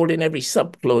be involved in every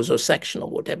subclause or section or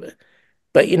whatever.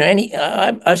 But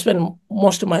I've spent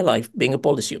most of my life being a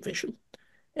policy official,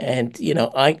 and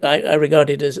I regard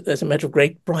it as a matter of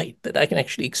great pride that I can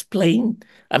actually explain.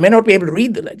 I may not be able to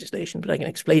read the legislation, but I can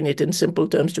explain it in simple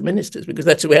terms to ministers, because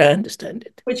that's the way I understand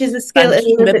it. Which is a skill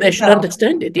that they should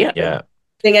understand it. Yeah.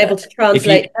 Being able to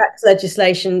translate tax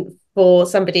legislation for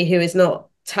somebody who is not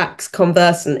tax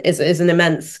conversant is an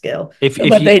immense skill.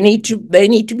 But they need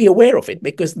to be aware of it,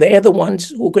 because they're the ones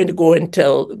who are going to go and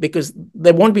tell, because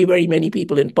there won't be very many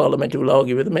people in Parliament who will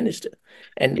argue with the minister.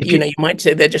 And you might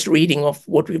say they're just reading off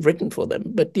what we've written for them,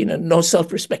 but no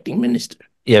self-respecting minister.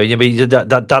 Yeah,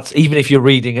 but that's even if you're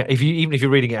reading it, even if you're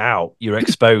reading it out, you're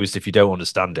exposed if you don't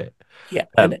understand it. Yeah.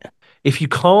 If you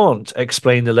can't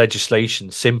explain the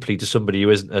legislation simply to somebody who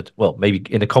isn't, maybe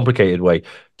in a complicated way,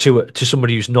 to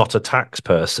somebody who's not a tax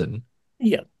person,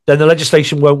 then the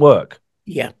legislation won't work.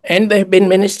 Yeah, and there have been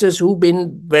ministers who've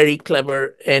been very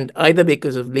clever, and either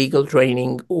because of legal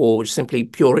training or simply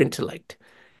pure intellect,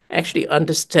 actually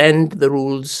understand the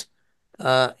rules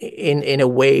in a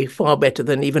way far better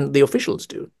than even the officials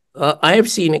do. I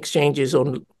have seen exchanges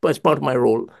as part of my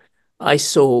role. I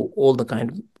saw all the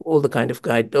kind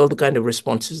of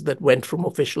responses that went from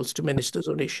officials to ministers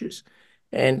on issues.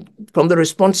 And from the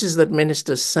responses that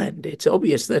ministers send, it's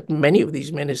obvious that many of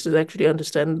these ministers actually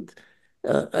understand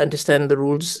the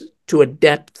rules to a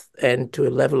depth and to a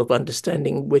level of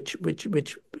understanding which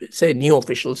say new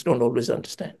officials don't always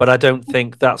understand. But I don't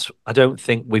think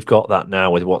we've got that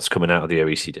now with what's coming out of the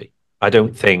OECD. I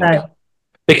don't think. No.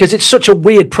 Because it's such a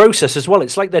weird process as well.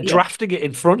 It's like they're drafting it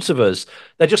in front of us.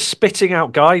 They're just spitting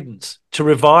out guidance to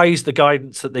revise the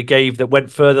guidance that they gave that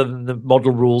went further than the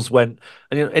model rules went.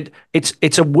 And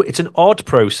it's an odd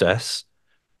process.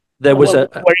 What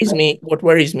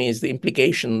worries me is the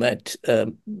implication that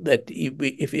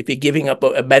if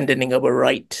you're abandoning our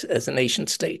right as a nation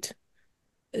state,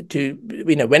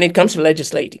 when it comes to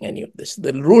legislating any of this,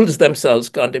 the rules themselves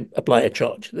can't apply a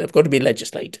charge. They've got to be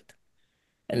legislated.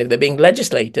 And if they're being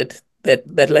legislated,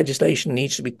 that legislation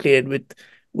needs to be cleared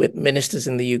with ministers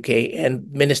in the UK,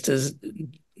 and ministers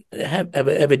have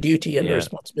a duty and a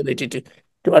responsibility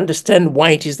to understand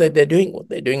why it is that they're doing what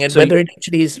they're doing, and whether it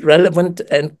actually is relevant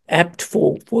and apt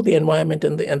for the environment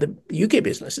and the UK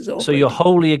businesses. So you're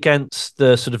wholly against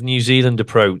the sort of New Zealand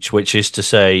approach, which is to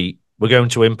say we're going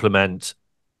to implement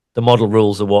the model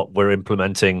rules of what we're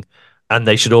implementing, and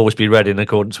they should always be read in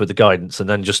accordance with the guidance, and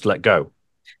then just let go.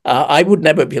 I would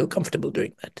never feel comfortable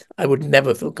doing that. I would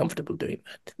never feel comfortable doing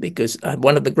that, because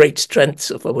one of the great strengths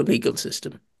of our legal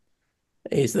system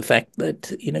is the fact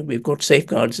that we've got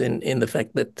safeguards in the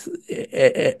fact that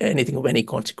anything of any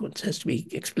consequence has to be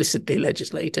explicitly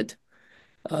legislated.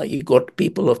 You've got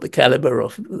people of the caliber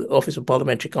of the Office of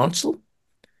Parliamentary Counsel,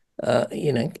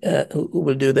 who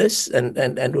will do this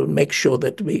and will make sure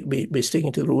that we're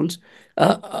sticking to the rules.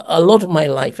 A lot of my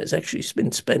life has actually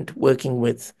been spent working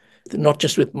with, not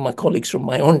just with my colleagues from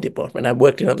my own department. I've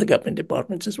worked in other government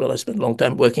departments as well. I spent a long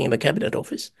time working in the Cabinet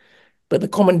Office. But the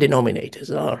common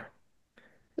denominators are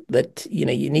that you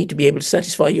need to be able to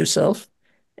satisfy yourself,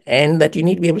 and that you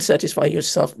need to be able to satisfy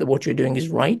yourself that what you're doing is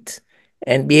right,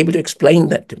 and be able to explain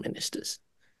that to ministers.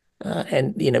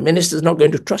 And ministers are not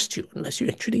going to trust you unless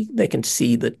they can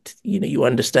see that you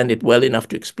understand it well enough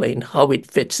to explain how it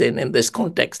fits in this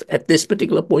context at this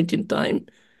particular point in time,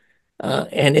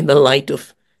 and in the light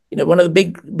of one of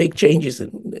the big changes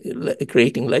in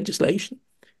creating legislation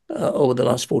over the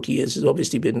last 40 years has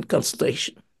obviously been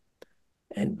consultation,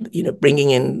 and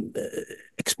bringing in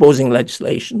exposing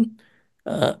legislation,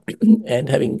 and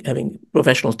having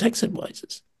professional tax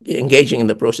advisors engaging in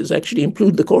the process actually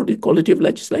improved the quality of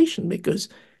legislation. Because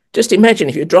just imagine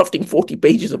if you're drafting 40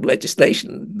 pages of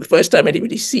legislation, the first time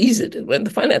anybody sees it is when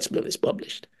the finance bill is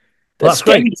published. That's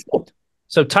great.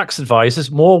 So tax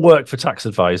advisors, more work for tax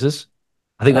advisors.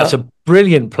 I think that's a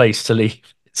brilliant place to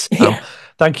leave.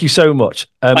 Thank you so much.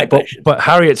 But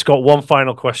Harriet's got one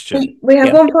final question. We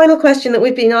have one final question that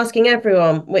we've been asking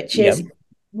everyone, which is,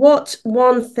 what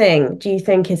one thing do you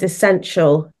think is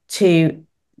essential to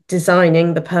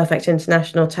designing the perfect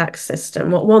international tax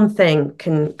system? What one thing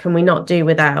can we not do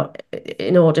without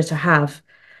in order to have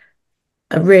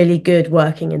a really good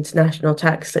working international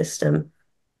tax system,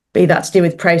 be that to do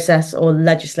with process or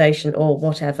legislation or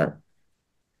whatever?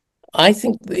 I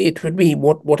think it would be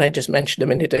what I just mentioned a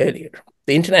minute earlier.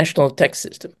 The international tax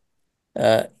system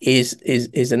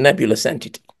is a nebulous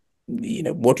entity.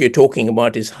 What you're talking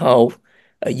about is how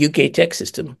a UK tax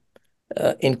system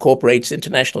incorporates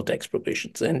international tax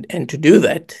provisions. And to do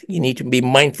that, you need to be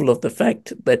mindful of the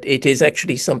fact that it is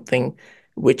actually something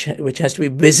which has to be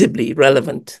visibly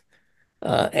relevant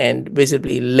and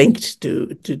visibly linked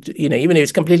to even if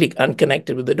it's completely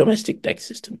unconnected with the domestic tax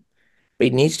system. But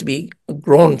it needs to be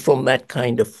grown from that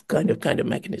kind of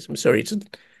mechanism. Sorry, it's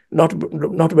not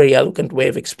a very eloquent way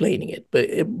of explaining it, but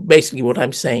basically what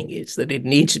I'm saying is that it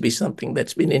needs to be something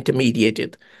that's been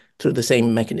intermediated through the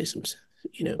same mechanisms.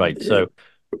 Right. So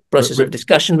process of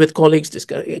discussion with colleagues,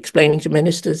 explaining to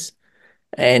ministers,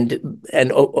 and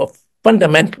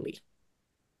fundamentally,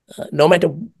 no matter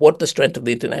what the strength of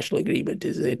the international agreement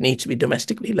is, it needs to be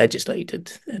domestically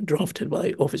legislated and drafted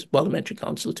by Office of Parliamentary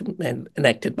Counsel and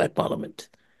enacted by Parliament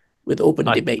with open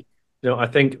debate. I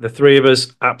think the three of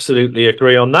us absolutely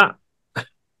agree on that.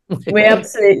 We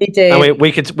absolutely do. I mean,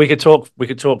 we could talk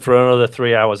for another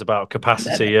 3 hours about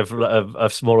capacity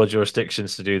of smaller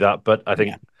jurisdictions to do that, but I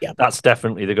think that's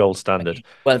definitely the gold standard. Okay.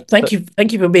 Well, thank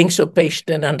you for being so patient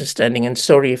and understanding. And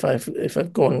sorry if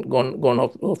I've gone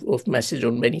off message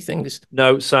on many things.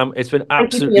 No, Sam, it's been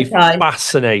absolutely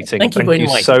fascinating. Thank you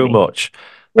so much.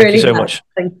 Thank you so much.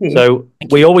 Thank you. So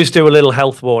we always do a little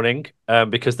health warning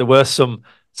because there were some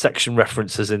section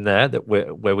references in there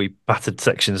where we battered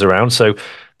sections around. So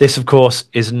this, of course,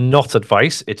 is not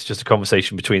advice. It's just a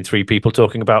conversation between three people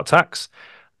talking about tax.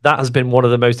 That has been one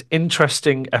of the most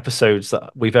interesting episodes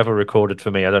that we've ever recorded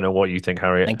for me. I don't know what you think,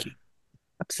 Harriet. Thank you.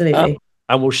 Absolutely.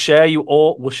 And we'll share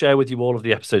with you all of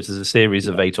the episodes. There's a series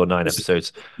of 8 or 9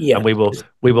 episodes. And we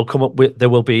will come up with, there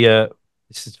will be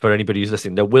this is for anybody who's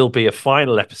listening, there will be a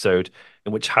final episode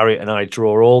in which Harriet and I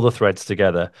draw all the threads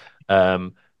together.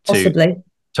 Possibly.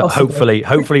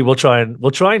 Hopefully we'll try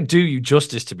and do you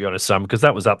justice, to be honest, Sam, because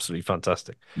that was absolutely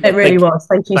fantastic. It really was.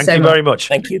 Thank you so much. Very much.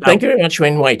 Thank you. Thank you very much for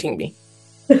inviting me.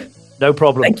 No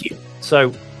problem. Thank you.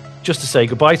 So just to say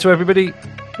goodbye to everybody.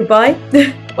 Goodbye.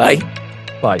 Bye.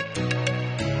 Bye.